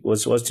that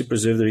was to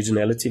preserve the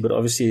originality, but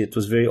obviously it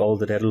was very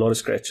old. It had a lot of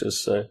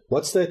scratches. So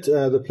what's that?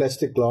 The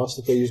plastic glass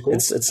that they use called?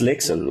 It's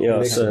Lexan. Yeah.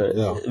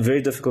 Lexan,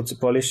 very difficult to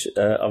polish.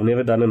 I've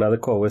never done another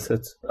car with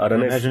it. I don't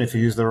know. Imagine if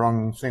you use the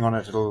wrong thing on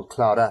it, it'll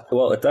cloud up.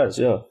 Well, it does.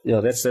 Yeah.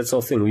 That's the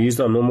whole thing. We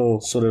used our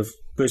normal sort of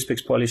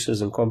Perspex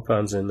polishers and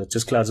compounds, and it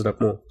just clouds it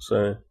up more.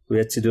 So we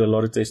had to do a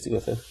lot of testing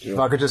with it. If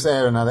I could just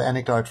add another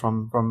anecdote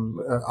from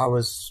I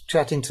was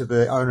chatting to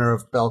the owner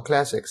of Bell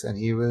Classics, and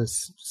he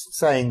was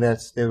saying that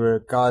there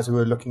were guys who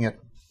were looking at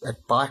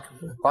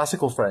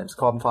bicycle frames,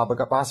 carbon fiber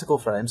bicycle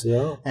frames,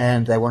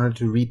 and they wanted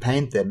to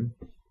repaint them.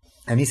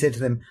 And he said to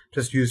them,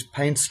 just use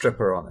paint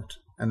stripper on it.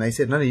 And they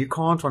said, no, you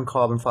can't on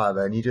carbon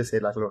fiber. And he just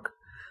said, like, look,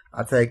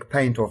 I take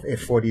paint off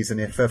F40s and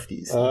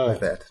F50s with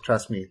that.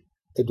 Trust me.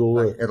 It will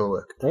work. It'll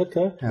work.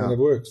 Okay. Yeah. And it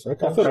works.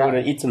 Okay. I thought I would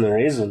have eaten the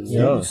resin.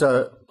 Yeah.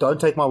 So don't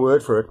take my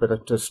word for it,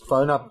 but just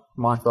phone up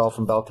Mike Bell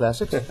from Bell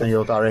Classics and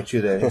he'll direct you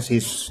there.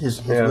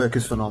 His work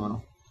is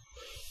phenomenal.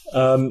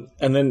 And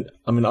then,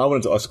 I mean, I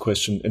wanted to ask a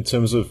question in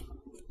terms of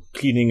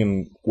cleaning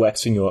and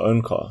waxing your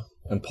own car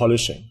and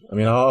polishing. I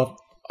mean, how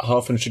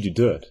often should you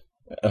do it?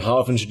 And how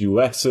often should you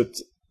wax it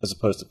as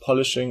opposed to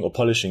polishing, or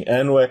polishing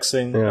and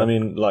waxing? Yeah. I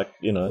mean, like,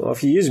 you know. Well,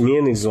 if you use me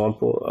an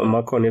example,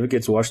 my car never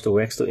gets washed or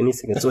waxed or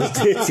anything. It's always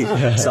dirty.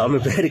 So I'm a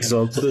bad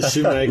example. The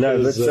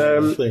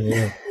shoemaker's thing,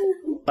 yeah.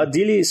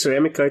 Ideally,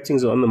 ceramic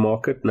coatings are on the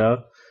market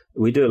now.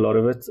 We do a lot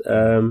of it.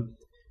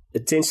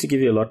 It tends to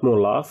give you a lot more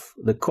life.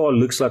 The car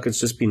looks like it's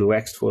just been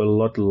waxed for a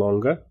lot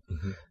longer.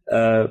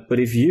 But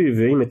if you're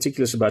very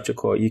meticulous about your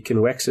car, you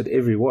can wax it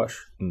every wash.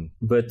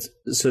 But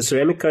so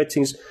ceramic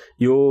coatings,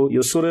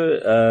 your sort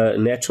of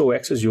natural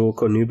waxes, your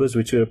Cornubas,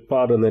 which are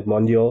applied on that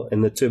Mondial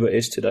and the Turbo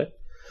S today,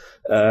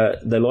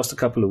 they last a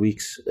couple of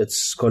weeks.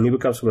 Cornuba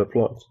comes from a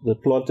plant. The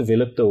plant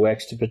developed the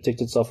wax to protect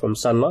itself from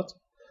sunlight.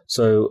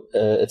 So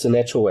it's a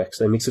natural wax.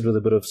 They mix it with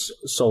a bit of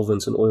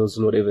solvents and oils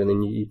and whatever, and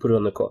then you put it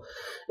on the car.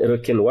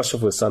 It can wash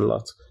off with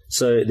sunlight.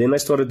 So then they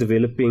started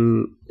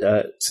developing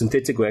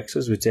synthetic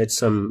waxes, which had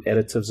some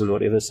additives and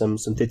whatever, some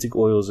synthetic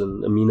oils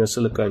and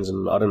aminosilicones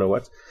and I don't know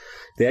what.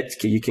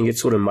 That you can get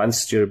sort of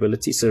months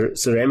durability. So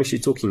ceramics, you're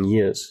talking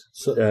years.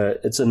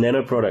 It's a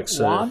nano product.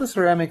 So why are the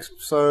ceramics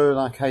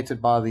so hated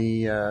by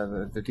the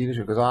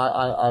dealership? Because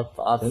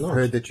I've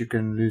heard that you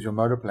can lose your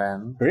motor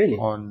plan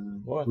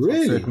on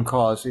certain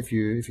cars if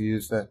you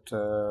use that.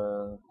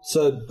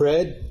 So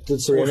Brad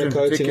did ceramic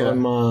coating on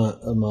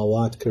my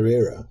white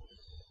Carrera.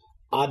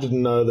 I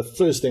didn't know the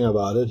first thing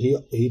about it.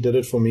 He did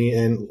it for me,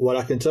 and what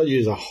I can tell you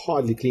is I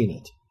hardly clean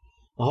it.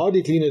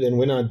 And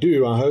when I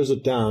do, I hose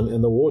it down,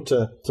 and the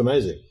water, it's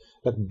amazing.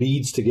 It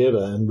beads together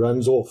and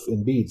runs off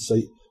in beads, so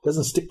it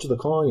doesn't stick to the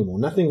car anymore.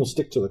 Nothing will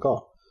stick to the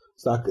car.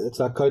 It's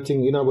like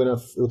coating, with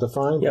a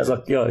frying. Yeah, it's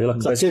like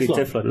basically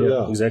Teflon.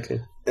 Yeah, exactly.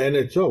 And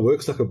it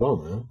works like a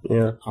bomb. Man.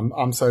 Yeah,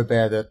 I'm so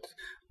bad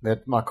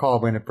that my car,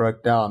 when it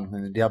broke down,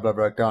 when the Diablo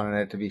broke down and it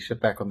had to be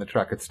shipped back on the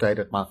truck, it stayed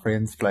at my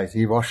friend's place.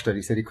 He washed it.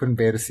 He said he couldn't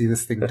bear to see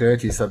this thing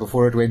dirty, so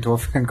before it went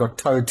off and got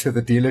towed to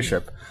the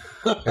dealership,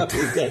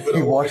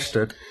 he washed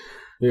it.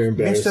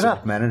 Messed it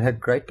up, man. It had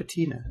great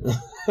patina.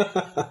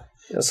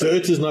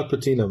 Dirt is not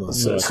patina, man.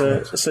 So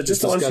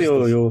just to answer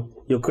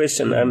your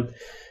question,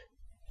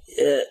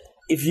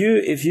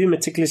 if you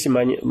meticulously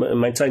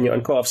maintain your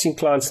own car, I've seen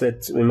clients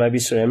that we maybe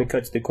ceramic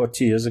coated their car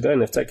 2 years ago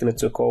and they've taken it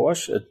to a car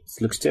wash. It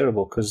looks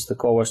terrible because the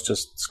car wash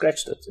just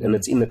scratched it and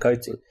it's in the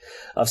coating.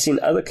 I've seen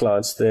other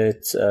clients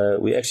that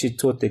we actually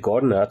taught their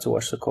gardener how to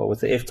wash the car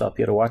with the F-top.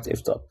 He had a white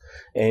F-top.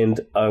 And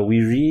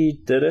we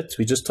redid it.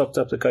 We just topped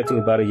up the coating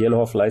about a year and a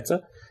half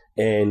later.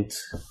 And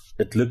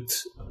it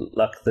looked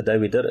like the day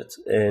we did it,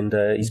 and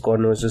his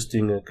gardener was just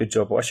doing a good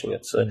job washing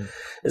it. So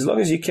as long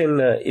as you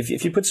can,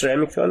 if you put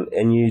ceramic on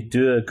and you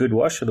do a good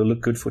wash, it'll look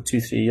good for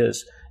 2-3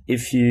 years.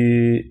 If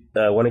you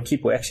want to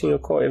keep waxing your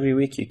car every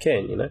week, you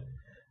can,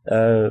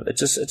 it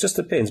just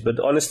depends. But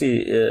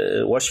honestly,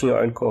 washing your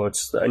own car,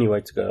 it's the only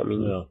way to go. I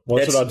mean,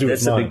 that's what I do.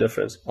 That's a big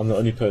difference. I'm the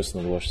only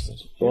person that washes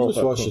it. You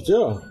just wash it,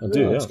 I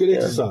do. It's good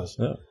exercise.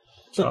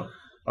 Yeah.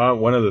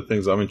 One of the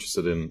things I'm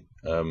interested in,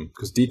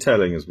 because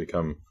detailing has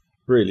become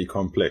really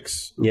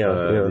complex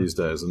these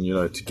days, and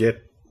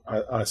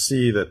I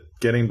see that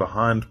getting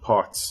behind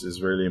parts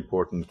is really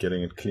important,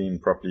 getting it clean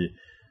properly.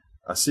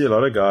 I see a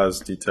lot of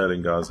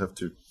detailing guys have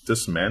to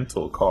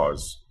dismantle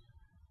cars,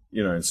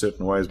 in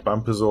certain ways,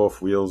 bumpers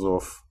off, wheels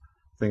off,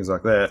 things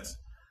like that.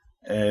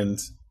 And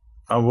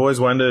I've always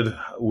wondered,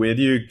 where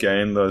do you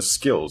gain those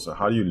skills?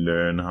 How do you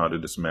learn how to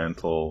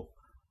dismantle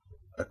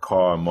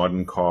a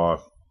modern car,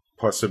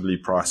 possibly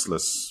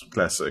priceless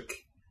classic?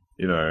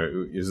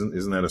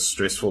 Isn't that a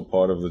stressful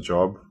part of the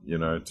job?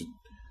 To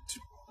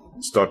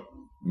start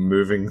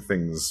moving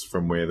things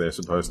from where they're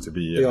supposed to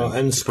be,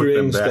 and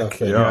screwing stuff.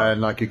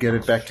 And you get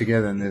it back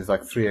together, and there's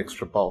 3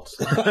 extra bolts.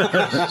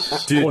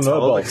 Do you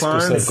tell bolts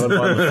because they've gone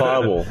behind the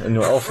firewall in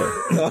your Alpha?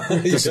 No,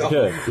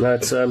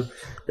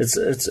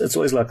 it's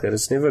always like that.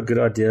 It's never a good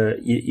idea.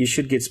 You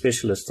should get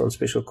specialists on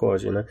special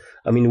cars.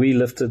 I mean, we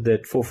lifted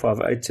that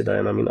 458 today,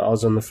 and I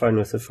was on the phone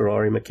with a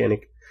Ferrari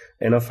mechanic.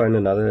 And I found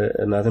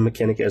another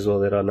mechanic as well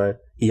that I know.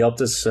 He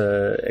helped us,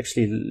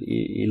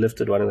 he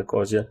lifted one of the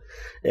cars, And,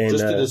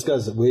 just to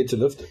discuss where to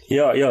lift it.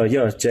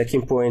 Yeah.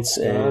 Jacking points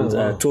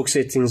and torque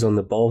settings on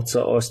the bolts.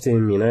 I asked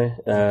him,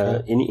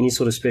 any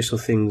sort of special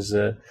things.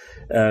 The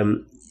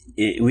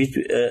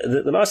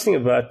nice thing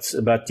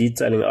about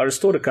detailing, I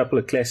restored a couple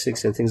of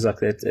classics and things like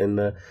that.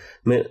 And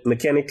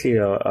mechanically,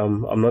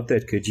 I'm not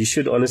that good. You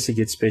should honestly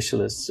get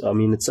specialists. I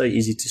mean, it's so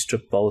easy to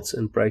strip bolts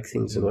and break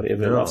things and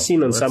whatever. And I've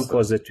seen on some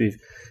cars that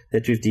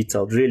we've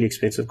detailed, really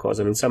expensive cars.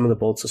 I mean, some of the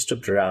bolts are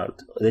stripped around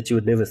that you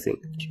would never think,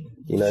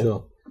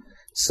 Sure.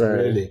 So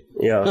really?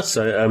 Yeah.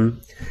 So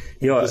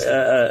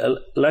Yeah,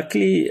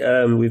 luckily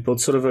we've built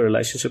sort of a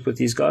relationship with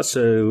these guys.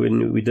 So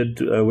when we did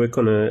work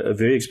on a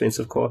very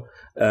expensive car,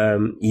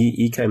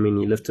 he came in,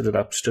 he lifted it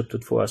up, stripped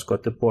it for us,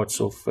 got the parts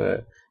off,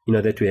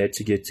 that we had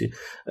to get to.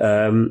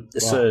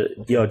 So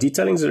yeah,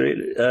 detailing's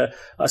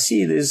I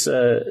see there's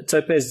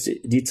Topaz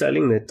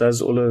Detailing that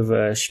does all of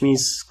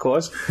Shmi's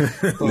cars.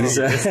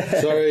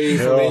 Sorry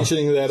for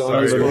mentioning that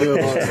on this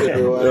podcast,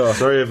 everyone. Yeah,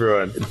 sorry,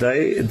 everyone.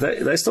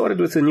 They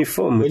started with a new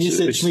film. When you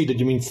said Shmi, did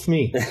you mean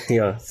Thmi?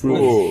 Yeah,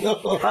 Thmi.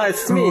 Hi,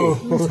 it's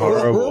Thmi. It's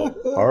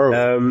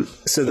horrible.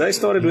 So they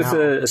started with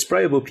a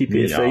sprayable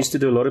PPF. Yeah. They used to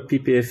do a lot of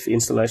PPF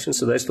installations,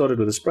 so they started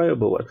with a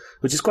sprayable one,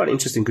 which is quite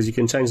interesting because you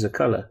can change the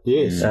color.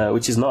 Yes.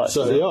 Which is nice.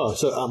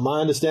 So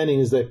my understanding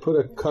is they put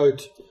a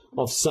coat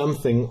of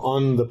something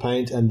on the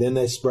paint and then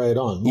they spray it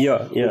on.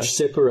 Yeah. Which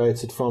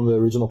separates it from the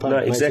original paint. No,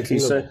 exactly.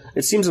 So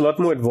it seems a lot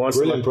more advanced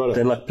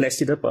than like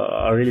Plastidip.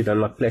 I really don't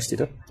like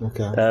Plastidip.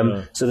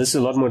 Okay. So this is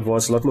a lot more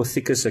advanced, a lot more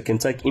thicker, so it can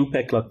take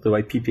impact like the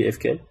way PPF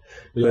can.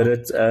 Yeah.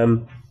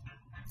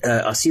 But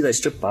I see they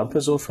strip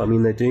bumpers off. I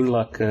mean, they're doing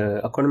like,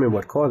 I can't remember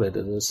what car they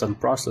did. There's some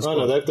priceless car.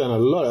 No, they've done a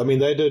lot. I mean,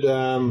 they did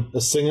a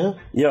Singer.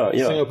 Yeah.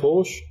 Singer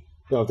Porsche.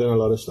 Yeah, I've done a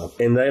lot of stuff.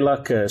 And they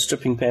like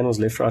stripping panels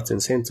left, right,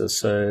 and center.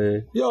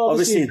 So yeah,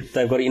 obviously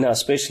they've got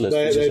in-house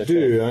specialists. They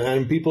do,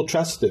 and people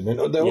trust them.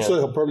 And they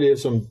also probably have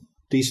some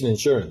decent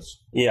insurance.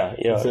 Yeah.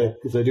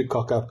 If they do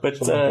cock up. But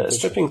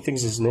stripping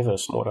things is never a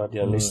smart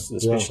idea unless the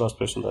specialized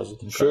person does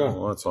it. Sure.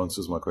 Well, that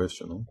answers my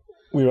question. Huh?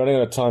 We're running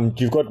out of time.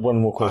 You've got one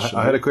more question.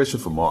 I had a question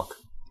for Mark.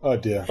 Oh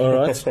dear. All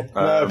right.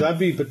 No,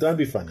 don't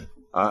be funny.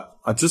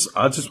 I just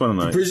want to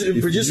know.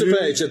 Producer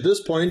Page, at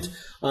this point,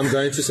 I'm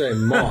going to say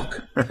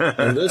Mark.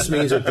 And this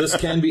means that this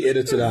can be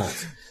edited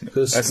out.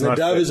 Because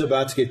Nadav is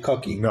about to get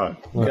cocky. No.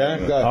 Okay,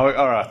 no. go.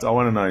 All right, I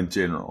want to know in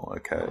general,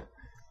 okay.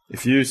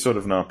 If you sort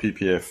of now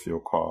PPF your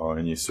car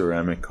and you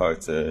ceramic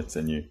coat it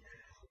and you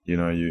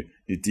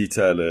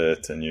detail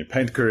it and you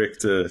paint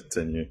correct it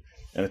and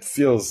it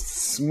feels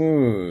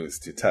smooth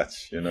to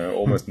touch,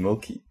 almost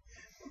milky.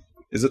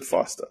 Is it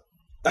faster?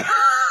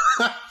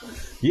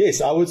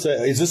 Yes, I would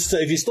say. Is this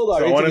if you still are?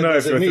 So I want to know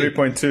if your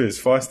 3.2 is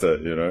faster.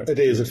 It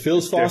is. It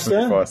feels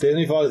faster. It's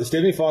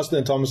definitely faster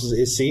than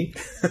Thomas's SC.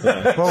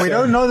 Well, we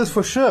don't know this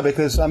for sure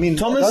because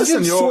Thomas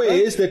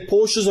swears that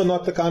Porsches are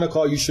not the kind of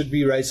car you should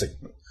be racing.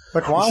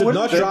 But why you should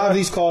not drive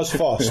these cars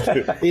fast.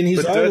 In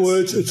his own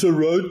words, it's a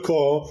road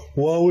car.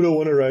 Why would I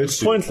want to race?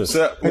 It's pointless.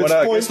 So what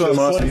I'm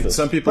asking,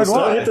 some people say,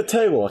 don't hit the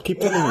table. I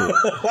keep telling you.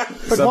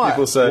 Some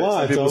people say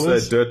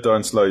dirt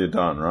don't slow you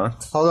down, right?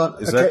 Hold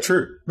on. Is that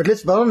true? But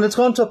let's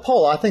go on to a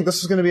poll. I think this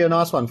is going to be a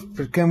nice one.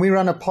 Can we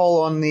run a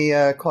poll on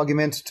the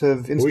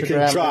Cargumentative Instagram? We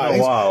can try.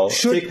 Wow.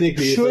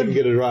 Technically, if they can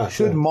get it right.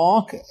 Should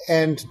Mark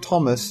and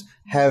Thomas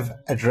have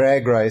a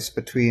drag race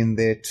between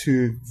their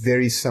two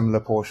very similar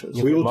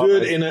Porsches? We will do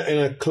it in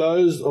a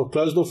closed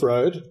off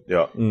road.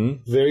 Yeah.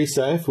 Mm-hmm. Very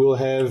safe. We'll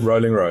have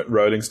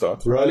rolling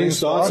start.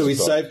 So we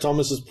save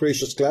Thomas's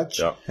precious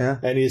clutch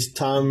and his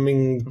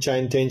timing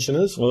chain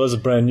tensioners. Well, those are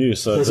brand new,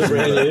 so those are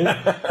brand new.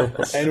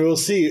 And we'll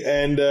see.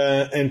 And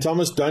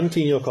Thomas, don't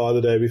clean your car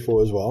the day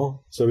before as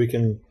well, so we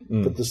can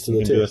put this to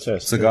the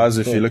test. So guys,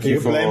 if you're looking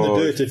for, blame the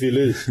dirt if you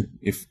lose.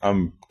 If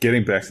I'm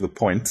getting back to the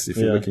point, if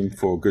you're looking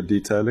for good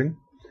detailing.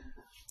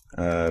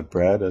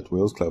 Brad at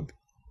Wheels Club.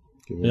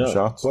 Give him a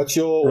shout. What's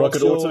your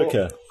Rocket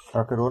Autocare?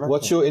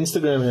 What's your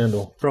Instagram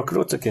handle? Rocket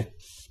Autocare.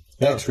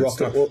 Thanks,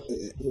 Rocket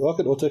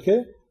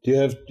Autocare. Do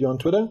you on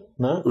Twitter?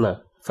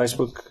 No.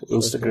 Facebook,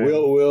 Instagram.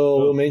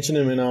 We'll mention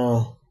him in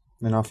our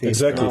feed.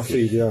 Exactly. In our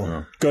feed,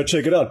 yeah. Go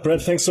check it out.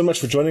 Brad, thanks so much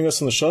for joining us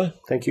on the show.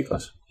 Thank you,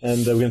 guys.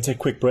 And we're going to take a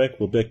quick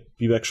break. We'll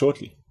be back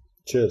shortly.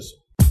 Cheers.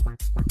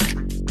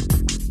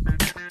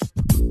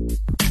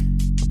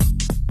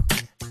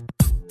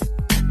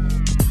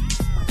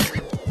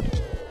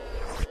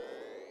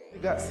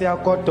 This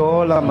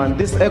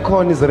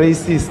aircon is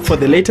racist. For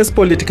the latest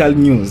political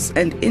news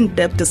and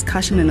in-depth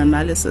discussion and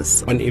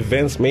analysis on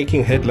events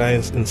making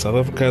headlines in South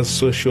Africa's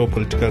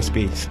socio-political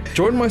space.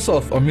 Join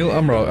myself, Amil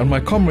Amrao, and my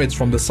comrades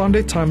from the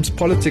Sunday Times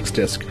Politics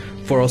Desk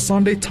for our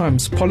Sunday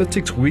Times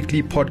Politics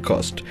Weekly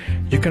podcast.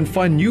 You can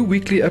find new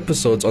weekly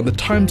episodes on the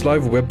Times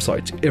Live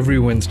website every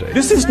Wednesday.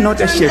 This is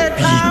not a ship.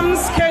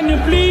 Can you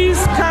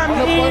please come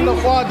in?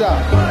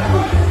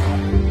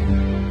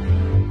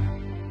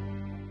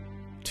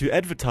 To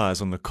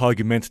advertise on the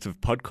Cargumentative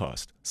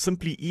podcast,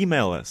 simply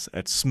email us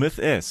at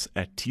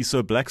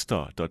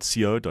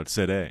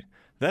smiths@tisoblackstar.co.za.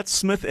 That's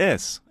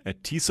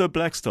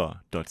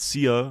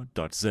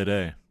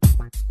smiths@tisoblackstar.co.za.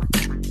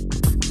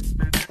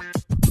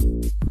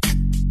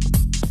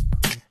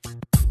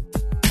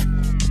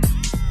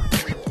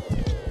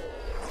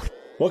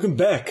 Welcome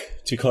back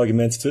to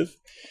Cargumentative.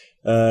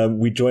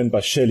 We're joined by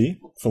Shelley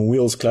from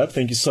Wheels Club.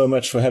 Thank you so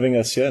much for having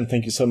us here, and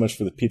thank you so much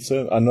for the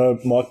pizza. I know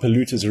Mark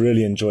Paluta's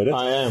really enjoyed it.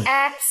 I am.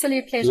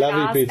 Absolute pleasure.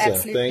 Lovely guys. pizza.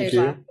 Absolute Thank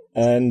pleasure. you.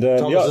 And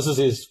Thomas, this is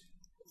his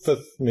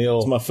fifth meal.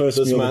 It's my first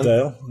this meal month.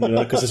 of the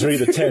day, because it's already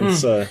the 10th.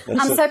 So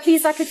I'm so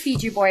pleased I could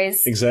feed you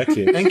boys.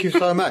 Exactly. Thank you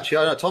so much.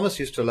 Yeah, no, Thomas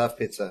used to love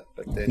pizza,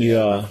 but then he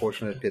had an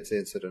unfortunate pizza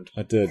incident.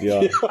 I did, yeah.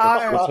 We'll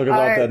talk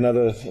about that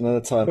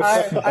another time.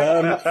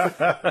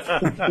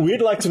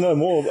 We'd like to know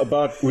more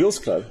about Wheels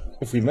Club,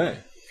 if we may.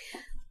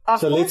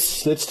 So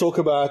let's talk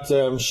about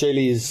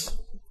Shelley's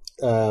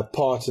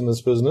part in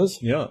this business.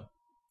 Yeah.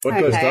 What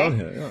goes down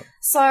here? Yeah.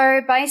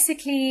 So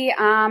basically,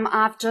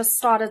 I've just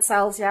started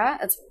sales here.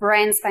 It's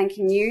brand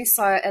spanking new.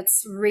 So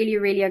it's really,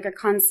 really a good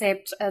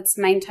concept. It's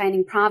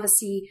maintaining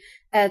privacy.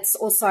 It's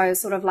also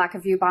sort of like a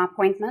view by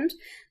appointment.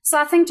 So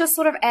I think just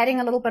sort of adding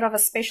a little bit of a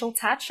special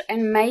touch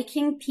and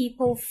making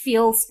people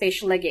feel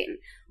special again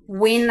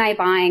when they're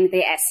buying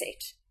their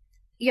asset.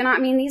 You know, I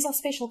mean, these are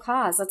special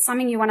cars. It's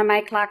something you want to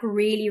make like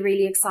really,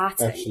 really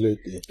exciting.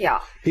 Absolutely. Yeah.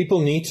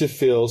 People need to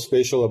feel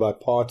special about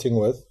parting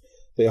with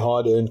their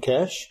hard-earned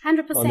cash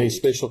 100%. On these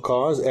special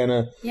cars, and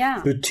a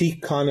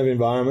boutique kind of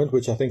environment,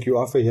 which I think you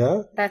offer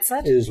here. That's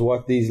it. Is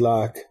what these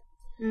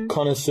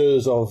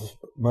connoisseurs of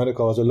motor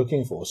cars are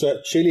looking for. So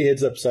Shelley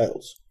heads up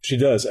sales. She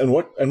does. And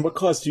what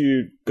cars do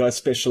you guys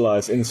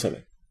specialize in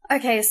selling?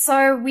 Okay,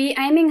 so we're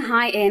aiming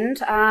high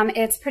end.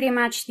 It's pretty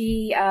much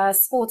the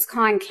sports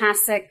car and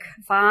classic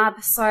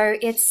vibe. So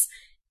it's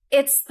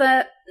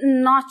the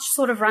not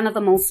sort of run of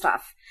the mill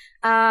stuff.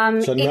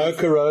 So no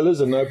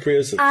Corollas and no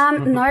Priuses.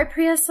 No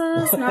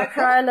Priuses, no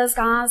Corollas,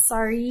 guys.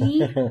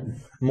 Sorry.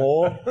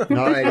 More?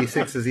 No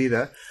 86s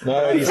either. No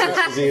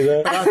 86s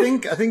either. But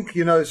I think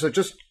so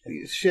just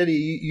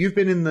Shelley, you've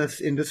been in this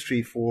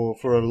industry for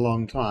a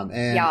long time,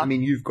 and I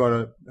mean you've got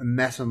a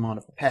massive amount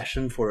of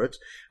passion for it.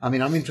 I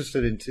mean, I'm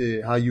interested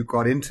into how you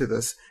got into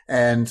this,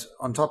 and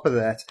on top of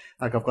that,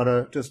 like I've got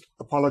to just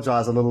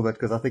apologize a little bit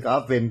because I think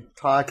I've been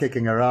tire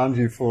kicking around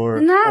you for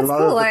a lot of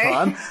the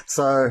time.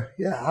 So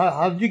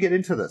how did you get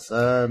into this,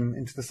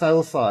 into the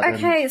sales side?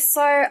 Okay,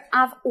 so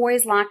I've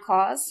always liked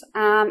cars,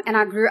 and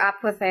I grew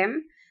up with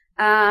them.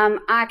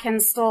 I can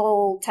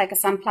still take a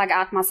sun plug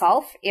out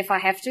myself if I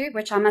have to,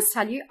 which I must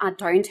tell you, I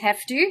don't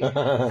have to.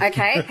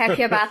 Okay,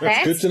 happy about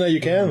that. It's good to know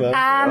you can,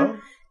 though.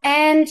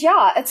 And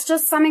it's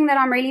just something that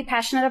I'm really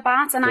passionate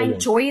about, and I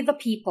enjoy the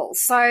people.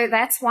 So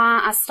that's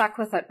why I stuck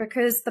with it,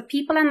 because the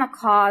people and the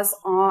cars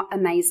are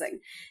amazing.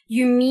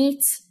 You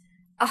meet,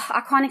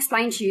 I can't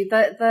explain to you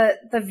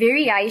the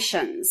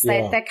variations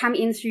that come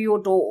in through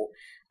your door.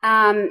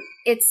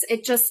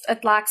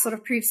 It like sort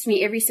of proves to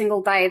me every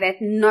single day that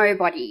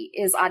nobody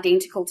is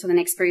identical to the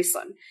next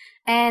person.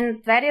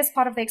 And that is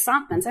part of the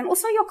excitement. And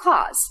also your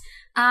cars.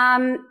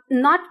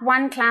 Not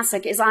one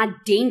classic is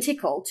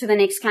identical to the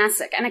next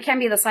classic. And it can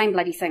be the same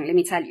bloody thing, let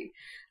me tell you.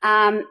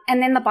 And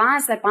then the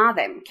buyers that buy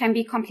them can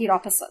be complete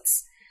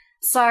opposites.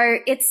 So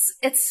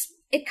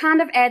it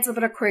kind of adds a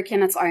bit of quirk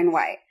in its own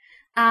way.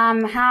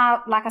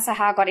 How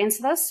I got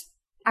into this,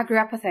 I grew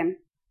up with them.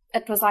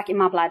 It was like in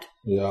my blood.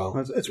 Yeah.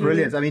 It's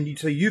brilliant. I mean,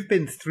 so you've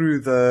been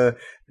through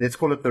let's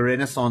call it the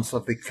renaissance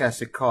of the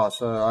classic car.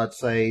 So I'd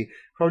say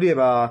probably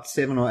about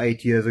 7 or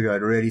 8 years ago,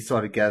 it really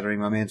started gathering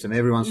momentum.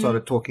 Everyone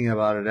started talking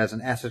about it as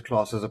an asset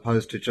class as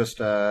opposed to just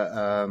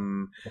a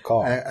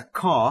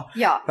car.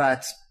 Yeah.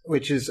 But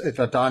which is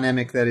a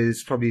dynamic that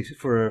is probably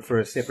for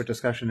a separate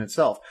discussion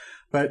itself.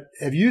 But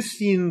have you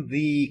seen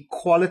the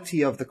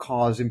quality of the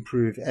cars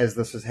improve as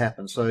this has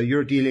happened? So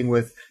you're dealing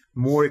with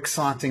more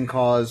exciting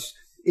cars,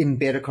 in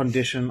better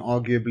condition,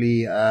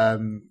 arguably,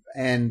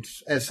 and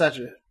as such,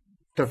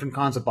 different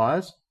kinds of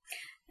buyers?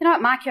 You know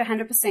what, Mike, you're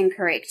 100%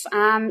 correct.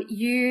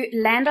 You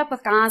land up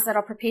with guys that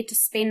are prepared to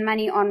spend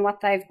money on what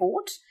they've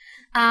bought,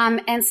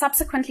 and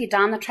subsequently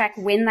down the track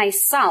when they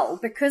sell,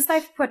 because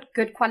they've put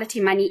good quality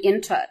money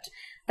into it,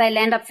 they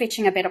land up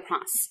fetching a better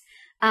price.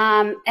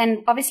 And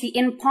obviously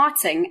in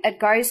parting, it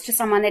goes to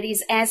someone that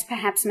is as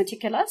perhaps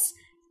meticulous,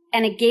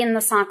 and again,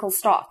 the cycle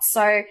starts.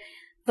 So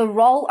the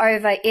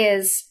rollover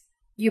is,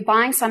 you're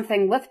buying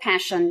something with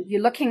passion,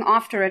 you're looking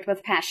after it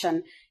with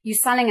passion, you're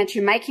selling it,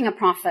 you're making a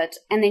profit,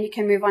 and then you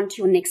can move on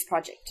to your next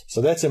project. So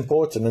that's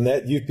important, and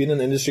that you've been in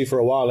the industry for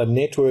a while, and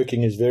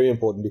networking is very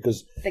important,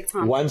 because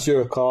once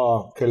you're a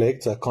car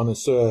collector,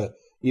 connoisseur,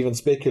 even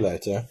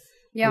speculator,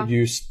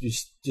 you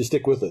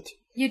stick with it.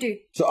 You do.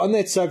 So on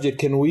that subject,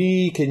 can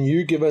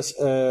you give us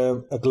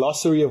a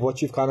glossary of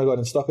what you've kind of got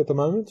in stock at the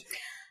moment?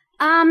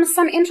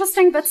 Some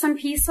interesting bits and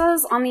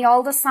pieces. On the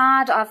older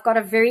side, I've got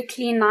a very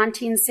clean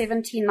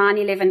 1970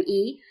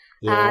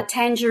 911E,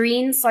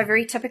 tangerine, so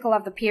very typical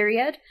of the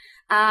period.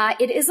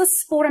 It is a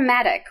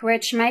Sportomatic,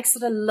 which makes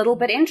it a little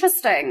bit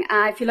interesting.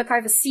 If you look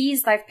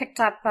overseas, they've picked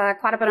up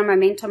quite a bit of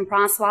momentum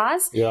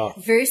price-wise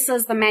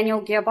versus the manual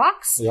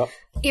gearbox.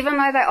 Even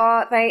though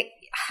I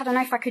don't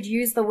know if I could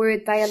use the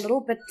word, they're a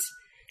little bit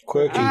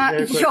quirky.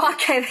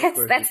 Okay,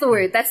 that's the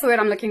word. That's the word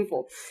I'm looking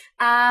for.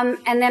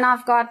 And then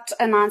I've got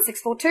a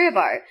 964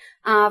 Turbo.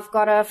 I've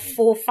got a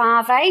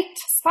 458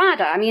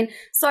 Spider. I mean,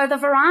 so the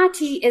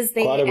variety is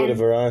there. Quite a bit of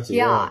variety.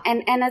 Yeah,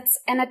 and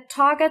it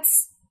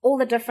targets all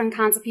the different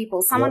kinds of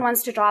people. Someone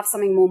wants to drive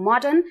something more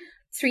modern,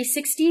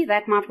 360,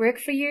 that might work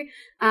for you.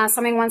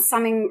 Someone wants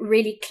something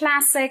really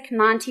classic,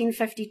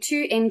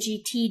 1952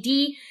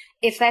 MGTD.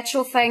 if that's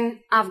your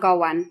thing, I've got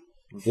one.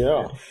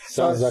 Yeah,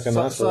 sounds like a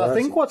nice So I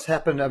think what's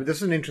happened, this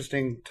is an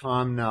interesting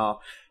time now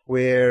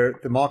where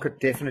the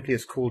market definitely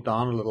has cooled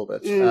down a little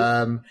bit.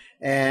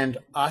 And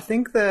I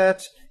think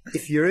that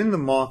if you're in the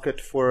market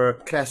for a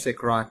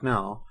classic right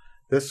now,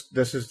 this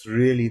is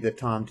really the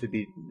time to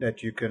be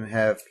that you can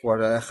have what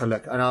a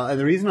geluk. And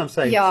the reason I'm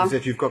saying this is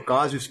that you've got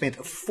guys who've spent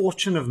a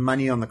fortune of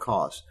money on the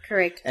cars.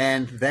 Correct.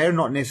 And they're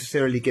not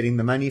necessarily getting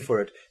the money for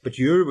it, but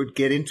you would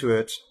get into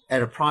it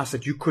at a price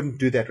that you couldn't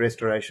do that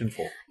restoration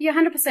for. You're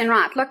 100%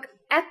 right. Look,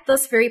 at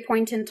this very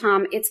point in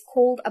time, it's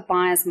called a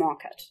buyer's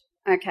market.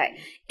 Okay.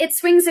 It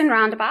swings in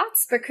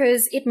roundabouts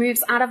because it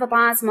moves out of a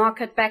buyer's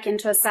market back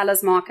into a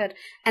seller's market.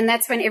 And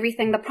that's when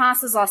the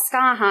prices are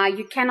sky high.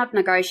 You cannot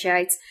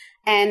negotiate.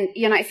 And,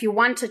 if you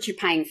want it, you're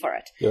paying for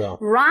it. Yeah.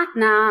 Right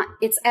now,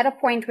 it's at a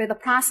point where the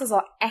prices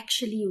are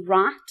actually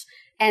right.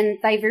 And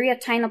they're very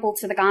attainable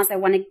to the guys that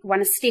want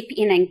to step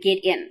in and get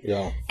in.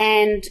 Yeah.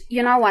 And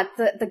you know what?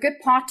 The good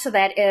part to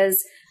that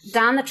is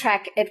down the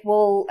track, it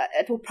will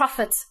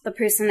profit the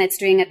person that's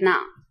doing it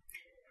now.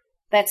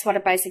 That's what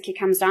it basically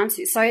comes down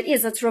to. So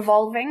it's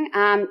revolving.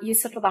 You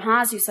sit with the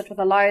highs, you sit with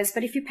the lows.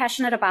 But if you're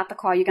passionate about the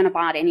car, you're going to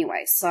buy it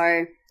anyway.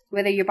 So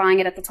whether you're buying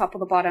it at the top or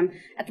the bottom,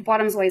 at the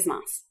bottom's always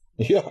nice.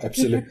 Yeah,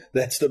 absolutely.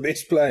 That's the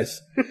best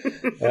place.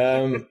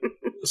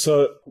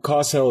 So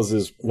car sales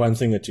is one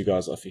thing that you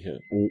guys offer here.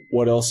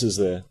 What else is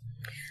there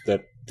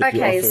that you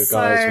offer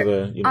guys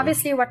with a,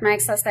 obviously what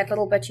makes us that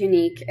little bit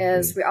unique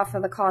is we offer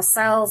the car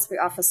sales, we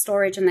offer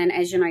storage, and then,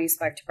 as you know, you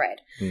spoke to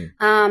Brad.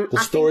 The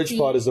storage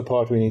part is the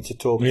part we need to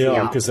talk about.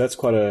 Yeah, because that's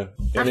quite a...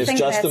 And if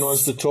Justin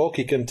wants to talk,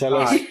 he can tell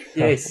us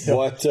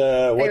what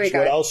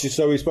else.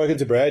 So we've spoken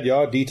to Brad,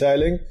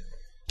 detailing.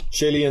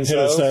 Shelley and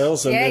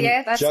sales. And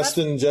that's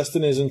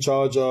Justin is in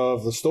charge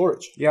of the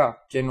storage. Yeah,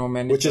 general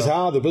manager. Which is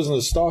how the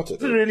business started.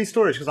 Is it really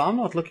storage? Because I'm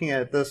not looking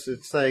at this,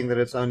 it's saying that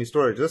it's only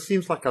storage. This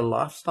seems like a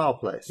lifestyle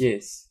place.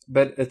 Yes,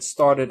 but it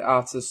started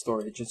out as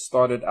storage. It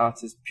started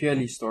out as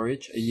purely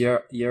storage a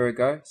year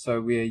ago.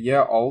 So we're a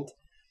year old.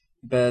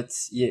 But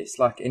yes,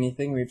 like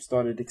anything, we've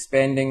started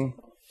expanding.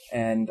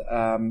 And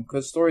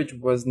because storage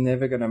was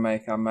never going to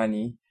make our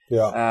money.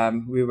 Yeah.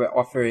 We were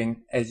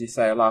offering, as you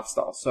say, a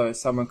lifestyle. So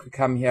someone could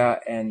come here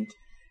and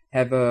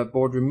have a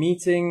boardroom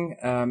meeting.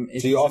 So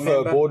you offer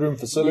a boardroom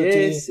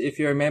facility? Yes. If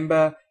you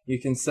remember, you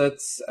can sit,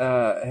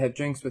 have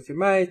drinks with your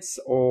mates,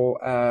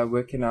 or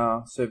work in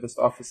our serviced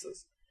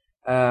offices.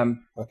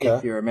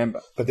 If you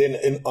remember. But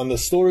then on the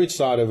storage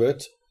side of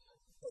it,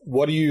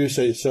 what do you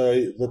say?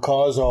 So the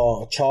cars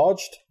are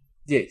charged?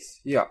 Yes.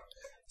 Yeah.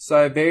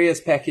 So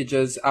various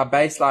packages, our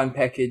baseline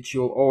package,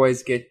 you'll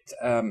always get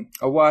a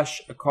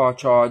wash, a car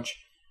charge,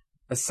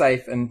 a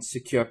safe and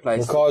secure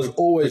place. The car is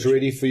always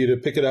ready for you to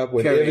pick it up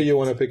whenever you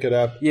want to pick it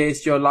up.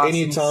 Yes, your license.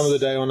 Any time of the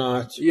day or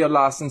night. Your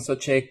license are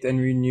checked and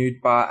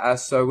renewed by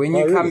us. So when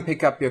you come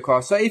pick up your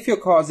car, so if your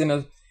car's in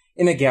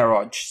a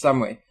garage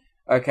somewhere,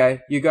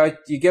 okay, you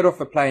get off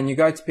a plane, you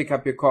go to pick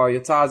up your car,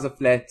 your tires are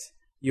flat,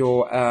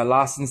 your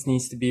license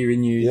needs to be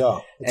renewed. Yeah,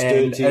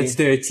 it's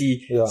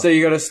dirty. Yeah. So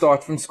you got to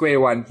start from square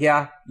one.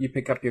 Yeah, you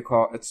pick up your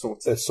car, it's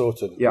sorted. It's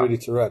sorted, ready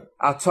to run.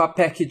 Our top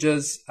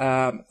packages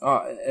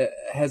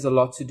has a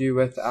lot to do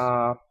with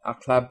our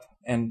club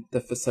and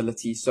the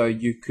facility. So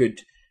you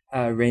could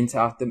rent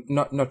out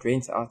not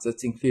rent out.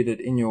 It's included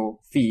in your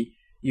fee.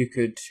 You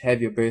could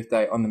have your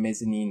birthday on the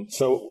mezzanine.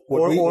 So,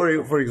 or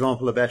for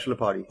example, a bachelor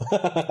party.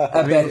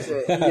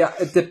 Yeah,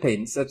 it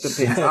depends. I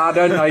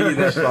don't know you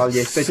that well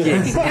yet, but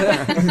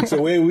yes.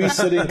 So where we're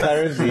sitting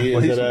currently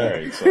is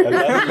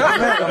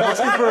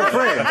asking for a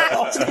friend.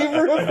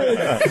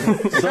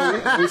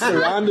 So we're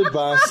surrounded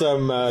by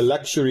some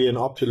luxury and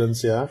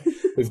opulence here.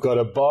 We've got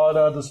a bar at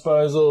our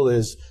disposal.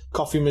 There's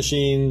coffee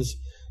machines,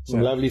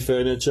 some lovely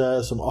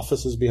furniture, some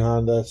offices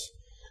behind us,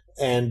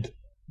 and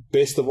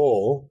best of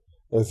all,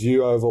 a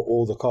view over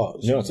all the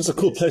cars. Yeah, it's just a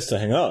cool place to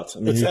hang out. I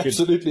mean, it's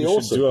absolutely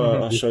awesome. Do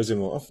our shows in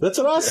more often. That's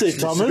what I say,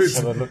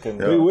 Thomas.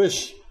 We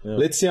wish. Yeah.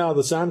 Let's see how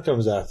the sound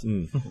comes out.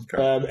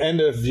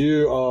 And a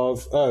view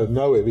of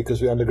nowhere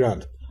because we're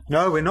underground.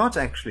 No, we're not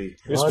actually.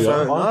 Yes, we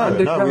are.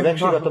 No, we've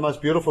actually got the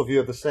most beautiful view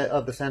of the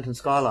Sandton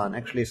skyline,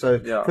 actually. So,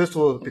 first of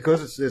all,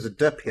 because there's a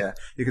dip here,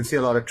 you can see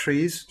a lot of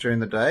trees during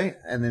the day,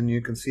 and then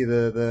you can see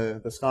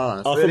the skyline.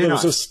 It's I really thought it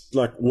nice. was just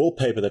like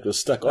wallpaper that was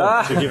stuck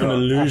on to give an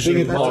illusion.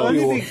 You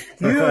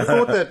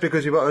thought that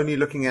because you were only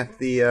looking at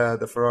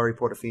the Ferrari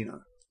Portofino.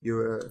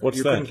 You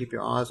couldn't keep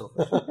your eyes off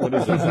it. What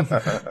is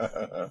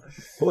that?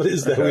 What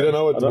is that? We don't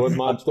know what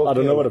Mark's talking about. I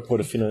don't know what a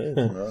Portofino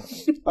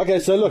is. Okay,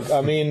 so look,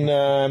 I mean,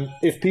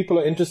 if people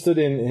are interested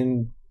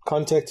in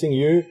contacting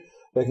you,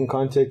 they can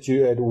contact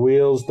you at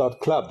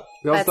wheels.club.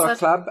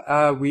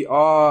 Wheels.club. We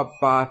are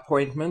by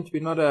appointment.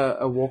 We're not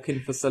a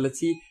walk-in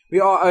facility. We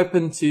are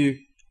open to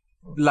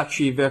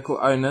luxury vehicle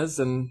owners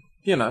and,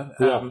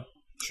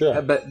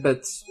 Sure. But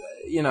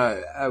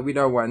we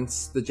don't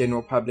want the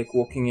general public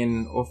walking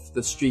in off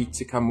the street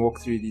to come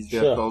walk through these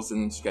vehicles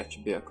and scratch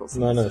vehicles.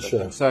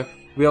 Sure. So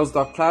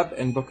Wheels.club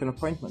and book an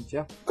appointment.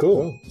 Yeah.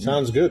 Cool.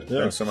 Sounds good.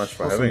 Yeah. Thanks so much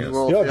for having us.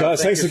 Well,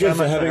 guys, thanks again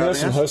for having us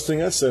us. and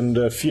hosting us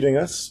and feeding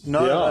us.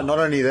 No, not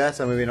only that.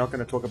 I mean, we're not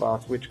going to talk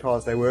about which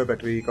cars they were,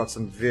 but we got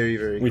some very,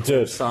 very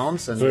cool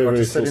sounds and we got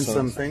to sit in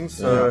some things.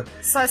 So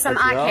some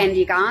eye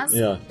candy, guys.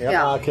 Yeah.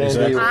 Eye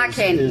candy. Eye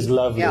candy is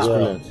lovely. Yeah.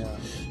 Brilliant.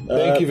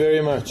 Thank you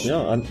very much.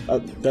 Yeah, and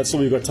that's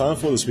all we've got time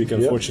for this week,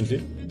 unfortunately.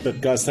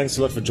 But guys, thanks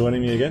a lot for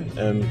joining me again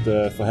and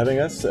for having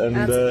us. And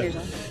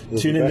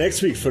tune in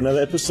next week for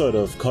another episode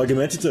of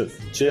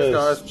Cargumentative. Cheers,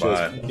 guys.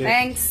 Bye.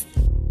 Thanks.